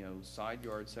the, you know, side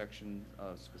yard section,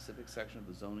 specific section of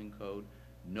the zoning code,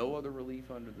 no other relief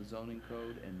under the zoning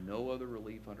code, and no other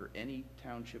relief under any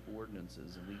township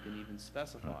ordinances, and we can even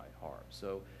specify HARB.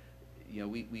 So, you know,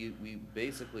 we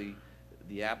basically,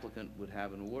 the applicant would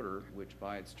have an order which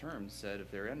by its terms said if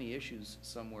there are any issues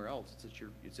somewhere else,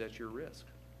 it's at your risk.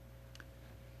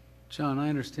 John, I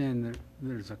understand that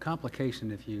there's a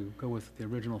complication if you go with the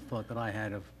original thought that I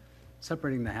had of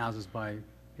separating the houses by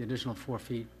the additional 4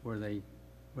 feet where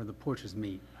the porches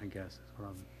meet, I guess, is what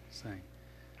I'm saying.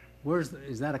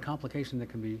 Is that a complication that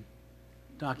can be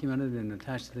documented and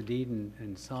attached to the deed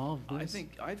and solved? I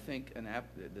think and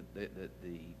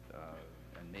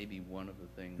maybe one of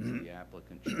the things the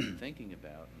applicant should be thinking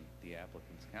about, and the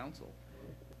applicant's counsel,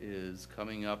 is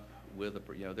coming up with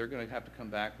they're going to have to come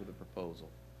back with a proposal.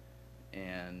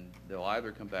 And they'll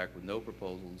either come back with no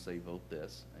proposal and say vote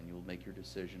this, and you'll make your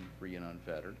decision free and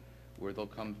unfettered, or they'll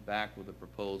come back with a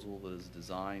proposal that is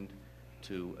designed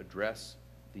to address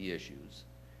the issues,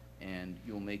 and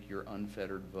you'll make your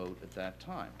unfettered vote at that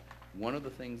time. One of the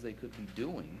things they could be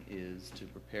doing is to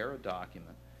prepare a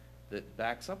document that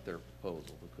backs up their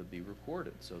proposal that could be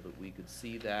recorded so that we could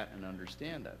see that and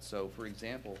understand that. So, for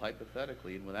example,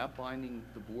 hypothetically, and without binding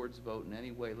the board's vote in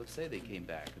any way, let's say they came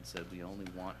back and said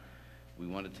we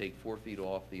want to take 4 feet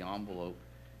off the envelope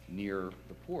near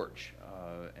the porch,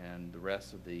 and the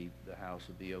rest of the house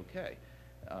would be okay.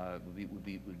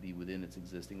 Would be within its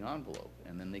existing envelope.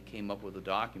 And then they came up with a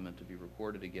document to be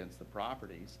recorded against the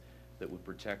properties that would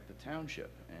protect the township.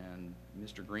 And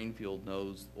Mr. Greenfield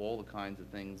knows all the kinds of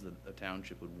things that a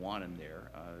township would want in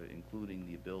there, including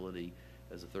the ability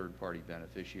as a third-party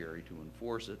beneficiary to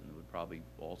enforce it, and it would probably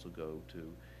also go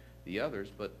to the others,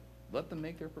 but let them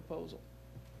make their proposal.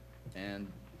 And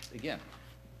again,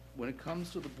 when it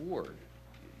comes to the board,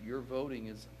 your voting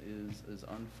is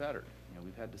unfettered. You know,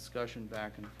 we've had discussion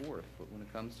back and forth, but when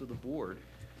it comes to the board,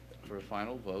 for a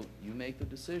final vote, you make the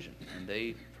decision. And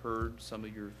they heard some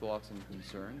of your thoughts and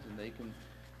concerns, and they can,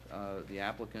 the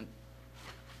applicant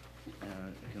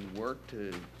can work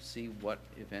to see what,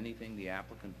 if anything, the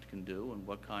applicant can do and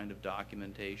what kind of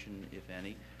documentation, if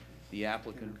any, the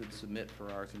applicant could submit for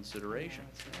our consideration.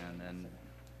 And then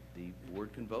the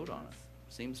board can vote on it.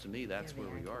 Seems to me that's where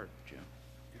we are, Jim.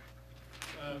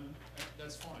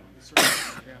 That's fine. We'll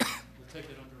take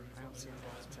it under advisement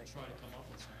and try to come up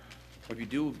with something. If you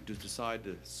do decide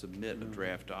to submit a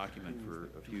draft document for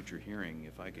a future hearing,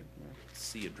 if I could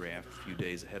see a draft a few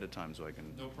days ahead of time so I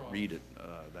can read it,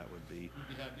 that would be. We'd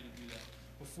be happy to do that.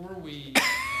 Before we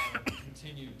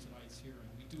continue tonight's hearing,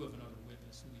 we do have another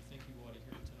witness who we think you ought to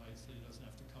hear tonight so he doesn't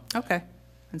have to come back. Okay,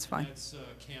 that's fine. And that's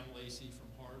Cam Lacey from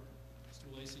Harb. Mr.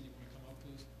 Lacey, do you want to come up,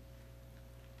 please?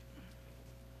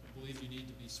 I believe you need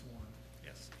to be sworn.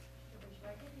 Yes. Raise your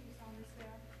right hand. Do you solemnly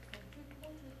swear that the truth, the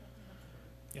whole truth, nothing but the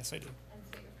truth? Yes, I do. And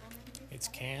state your full name, please. It's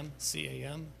Cam,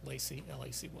 C-A-M, Lacey,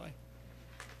 L-A-C-Y.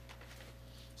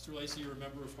 Mr. Lacey, you're a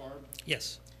member of Harb.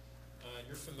 Yes.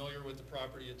 You're familiar with the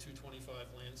property at 225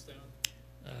 Lansdowne?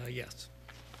 Yes.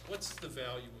 What's the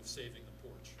value of saving the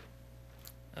porch?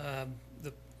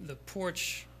 The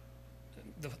porch,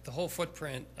 the whole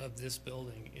footprint of this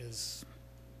building is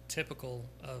typical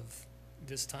of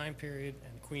this time period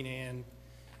and Queen Anne,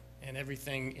 and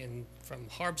everything from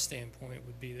Harb's standpoint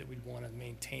would be that we'd want to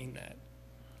maintain that.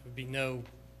 There would be no,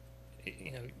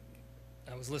 you know,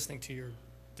 I was listening to your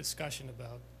discussion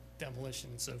about demolition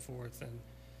and so forth, and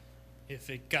if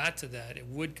it got to that, it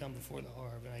would come before the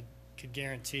Harb, and I could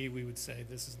guarantee we would say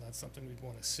this is not something we'd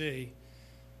want to see.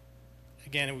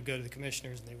 Again, it would go to the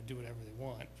commissioners and they would do whatever they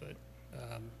want, but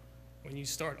when you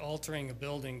start altering a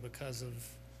building because of,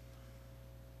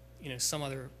 you know, some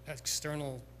other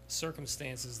external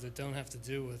circumstances that don't have to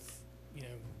do with, you know,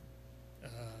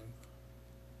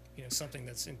 something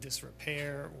that's in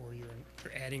disrepair, or you're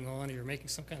adding on, or you're making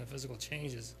some kind of physical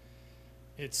changes,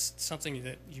 it's something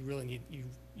that you really need,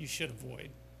 you should avoid.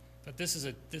 But this is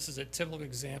a typical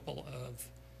example of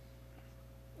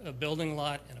a building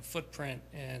lot and a footprint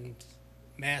and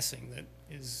massing that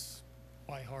is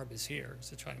why Harb is here, is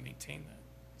to try to maintain that.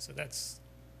 So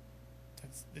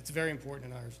it's very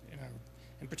important in our,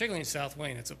 and particularly in South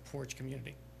Wayne, it's a porch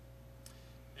community.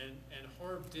 And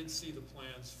Harb did see the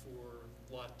plans for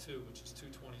Lot 2, which is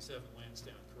 227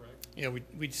 Lansdowne, correct? Yeah,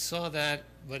 we saw that,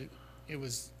 but it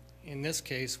was, in this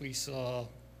case, we saw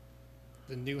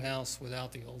the new house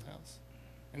without the old house.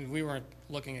 And we weren't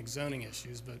looking at zoning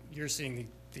issues, but you're seeing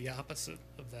the opposite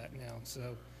of that now.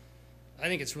 So I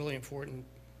think it's really important,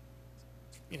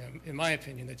 you know, in my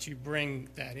opinion, that you bring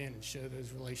that in and show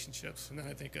those relationships. And then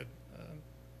I think an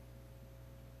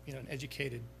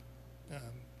educated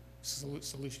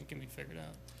solution can be figured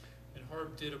out. And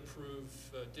Harb did approve,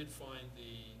 did find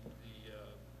the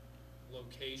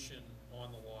location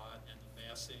on the lot and the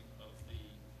massing of the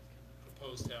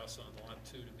proposed house on Lot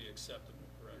 2 to be acceptable,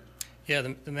 correct? Yeah,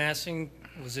 the massing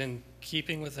was in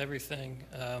keeping with everything.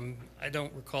 I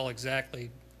don't recall exactly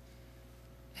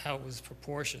how it was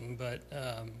proportioned, but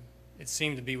it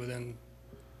seemed to be within,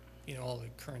 you know, all the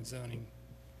current zoning.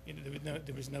 You know,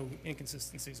 there was no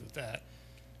inconsistencies with that.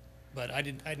 But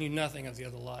I knew nothing of the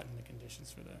other lot and the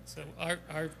conditions for that. So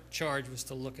our charge was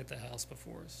to look at the house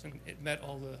before us, and it met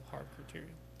all the Harb criteria.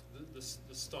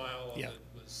 The style of Yeah. it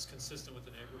was consistent with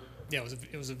the neighborhood? Yeah,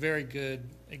 it was a very good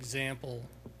example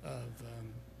of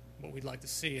what we'd like to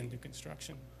see in new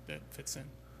construction that fits in.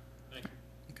 Thank you.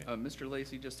 Okay. Mr.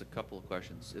 Lacey, just a couple of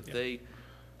questions. If Yeah.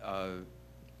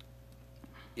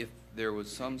 if there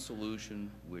was some solution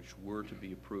which were to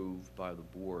be approved by the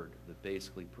board that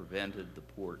basically prevented the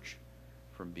porch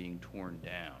from being torn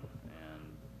down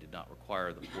and did not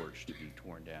require the porch to be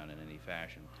torn down in any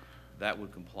fashion, that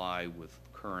would comply with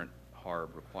current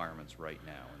Harb requirements right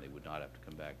now, and they would not have to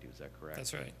come back to you. Is that correct?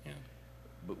 That's right, yeah.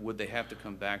 But would they have to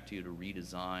come back to you to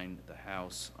redesign the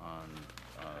house on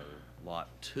Lot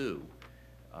 2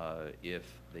 if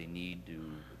they need to,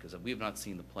 because we have not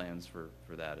seen the plans for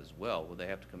that as well. Would they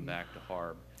have to come back to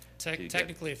Harb? to get-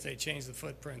 Technically, if they change the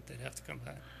footprint, they'd have to come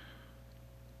back.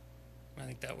 I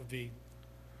think that would be,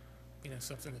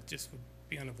 something that just would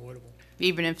be unavoidable.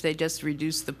 Even if they just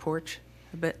reduce the porch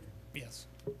a bit? Yes.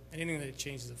 Anything that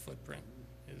changes the footprint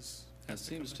is. It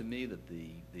seems to me that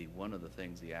the one of the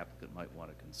things the applicant might want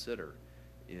to consider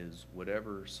is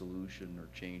whatever solution or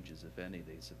changes, if any,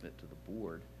 they submit to the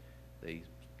board, they,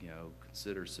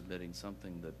 consider submitting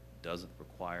something that doesn't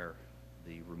require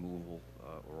the removal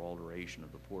or alteration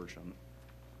of the porch on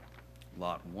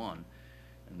Lot 1,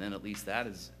 and then at least that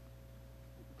is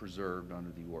preserved under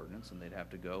the ordinance, and they'd have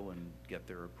to go and get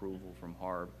their approval from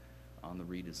Harb on the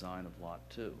redesign of Lot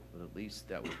 2. But at least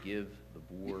that would give the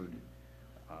board,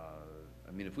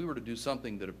 if we were to do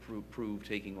something that approved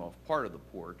taking off part of the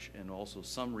porch and also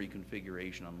some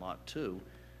reconfiguration on Lot 2,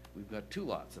 we've got 2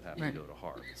 lots that have to go to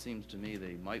Harb. It seems to me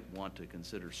they might want to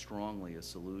consider strongly a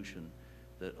solution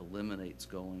that eliminates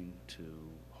going to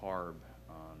Harb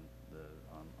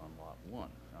on Lot 1.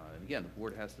 And again, the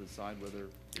board has to decide whether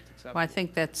it's acceptable. Well, I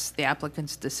think that's the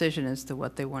applicant's decision as to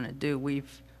what they want to do.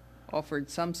 We've offered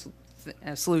some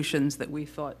solutions that we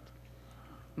thought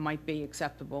might be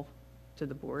acceptable to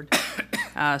the board.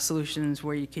 Solutions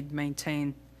where you could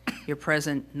maintain your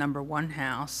present number 1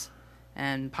 house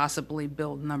and possibly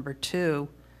build number 2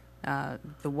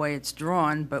 the way it's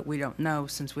drawn, but we don't know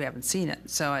since we haven't seen it.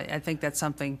 So I think that's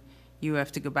something you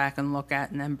have to go back and look at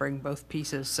and then bring both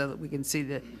pieces so that we can see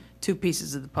the 2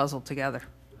 pieces of the puzzle together.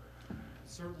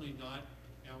 Certainly not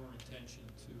our intention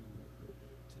to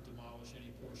demolish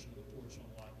any portion of the porch on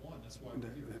Lot 1. That's why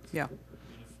we're here. Yeah.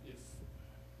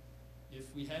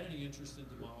 If we had any interest in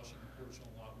demolishing the porch on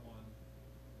Lot 1,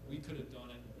 we could have done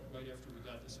it right after we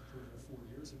got this approval 4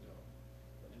 years ago,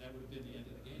 and that would have been the end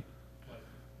of the game. But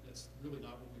that's really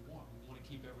not what we want. We want to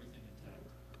keep everything intact.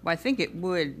 Well, I think it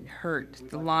would hurt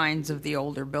the lines of the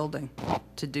older building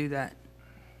to do that.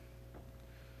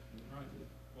 Right.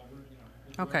 Well,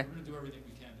 Okay. We're going to do everything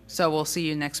we can to make So we'll see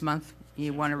you next month.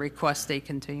 You want to request a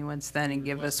continuance then and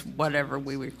give us whatever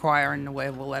we require in the way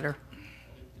of a letter?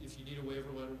 If you need a waiver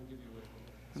letter, we'll give you a waiver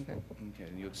letter. Okay. Okay,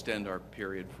 and you extend our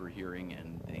period for hearing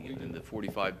and the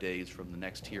 45 days from the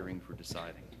next hearing for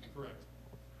deciding. Correct.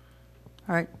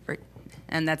 All right, great.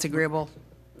 And that's agreeable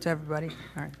to everybody?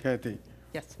 All right. Kathy,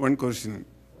 Yes. one question.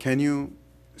 Can you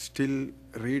still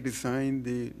redesign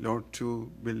the Lot 2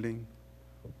 building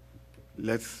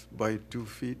less by 2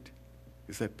 feet?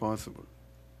 Is that possible?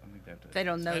 I think that- They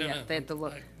don't know I don't yet. know. They have to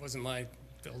look. It wasn't my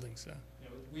building, so, Yeah,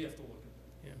 we have to look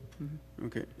at that. yeah.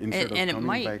 Okay. And Instead of it coming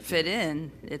might back fit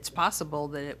in. It's possible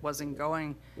that it wasn't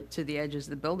going to the edges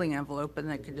of the building envelope and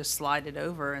they could just slide it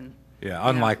over and, Yeah,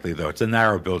 unlikely, though. It's a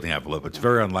narrow building envelope. It's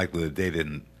very unlikely that they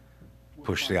didn't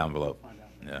push the envelope.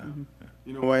 Yeah.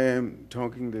 You know why I'm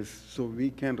talking this? So we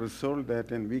can resolve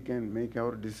that and we can make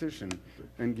our decision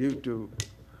and give to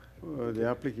the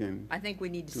applicant. I think we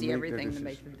need to To see make the everything to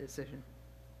make the decision.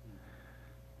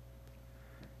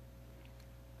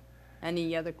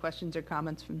 Any other questions or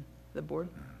comments from the board?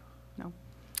 No?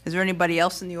 Is there anybody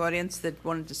else in the audience that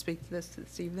wanted to speak to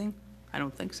this evening? I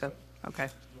don't think so. Okay.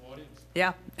 No audience?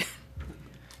 Yeah.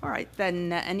 All right,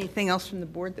 then, anything else from the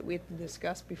board that we have to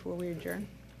discuss before we adjourn?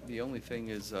 The only thing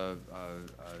is, does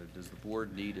the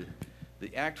board need,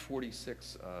 the Act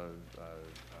 46, the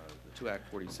 2 Act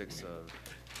 46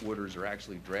 orders are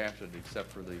actually drafted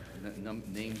except for the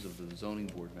names of the zoning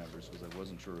board members, because I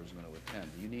wasn't sure who was going to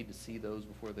attend. Do you need to see those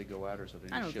before they go out, or so they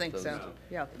I just don't ship think those? so.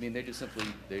 Yeah. I mean, they just simply,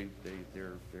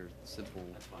 they're simple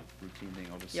routine thing.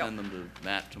 I'll just Yep. send them to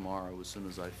Matt tomorrow as soon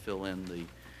as I fill in the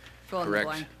Fill in the correct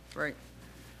blank. Right.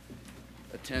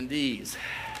 attendees.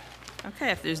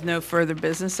 Okay, if there's no further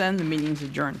business then, the meeting's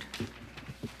adjourned.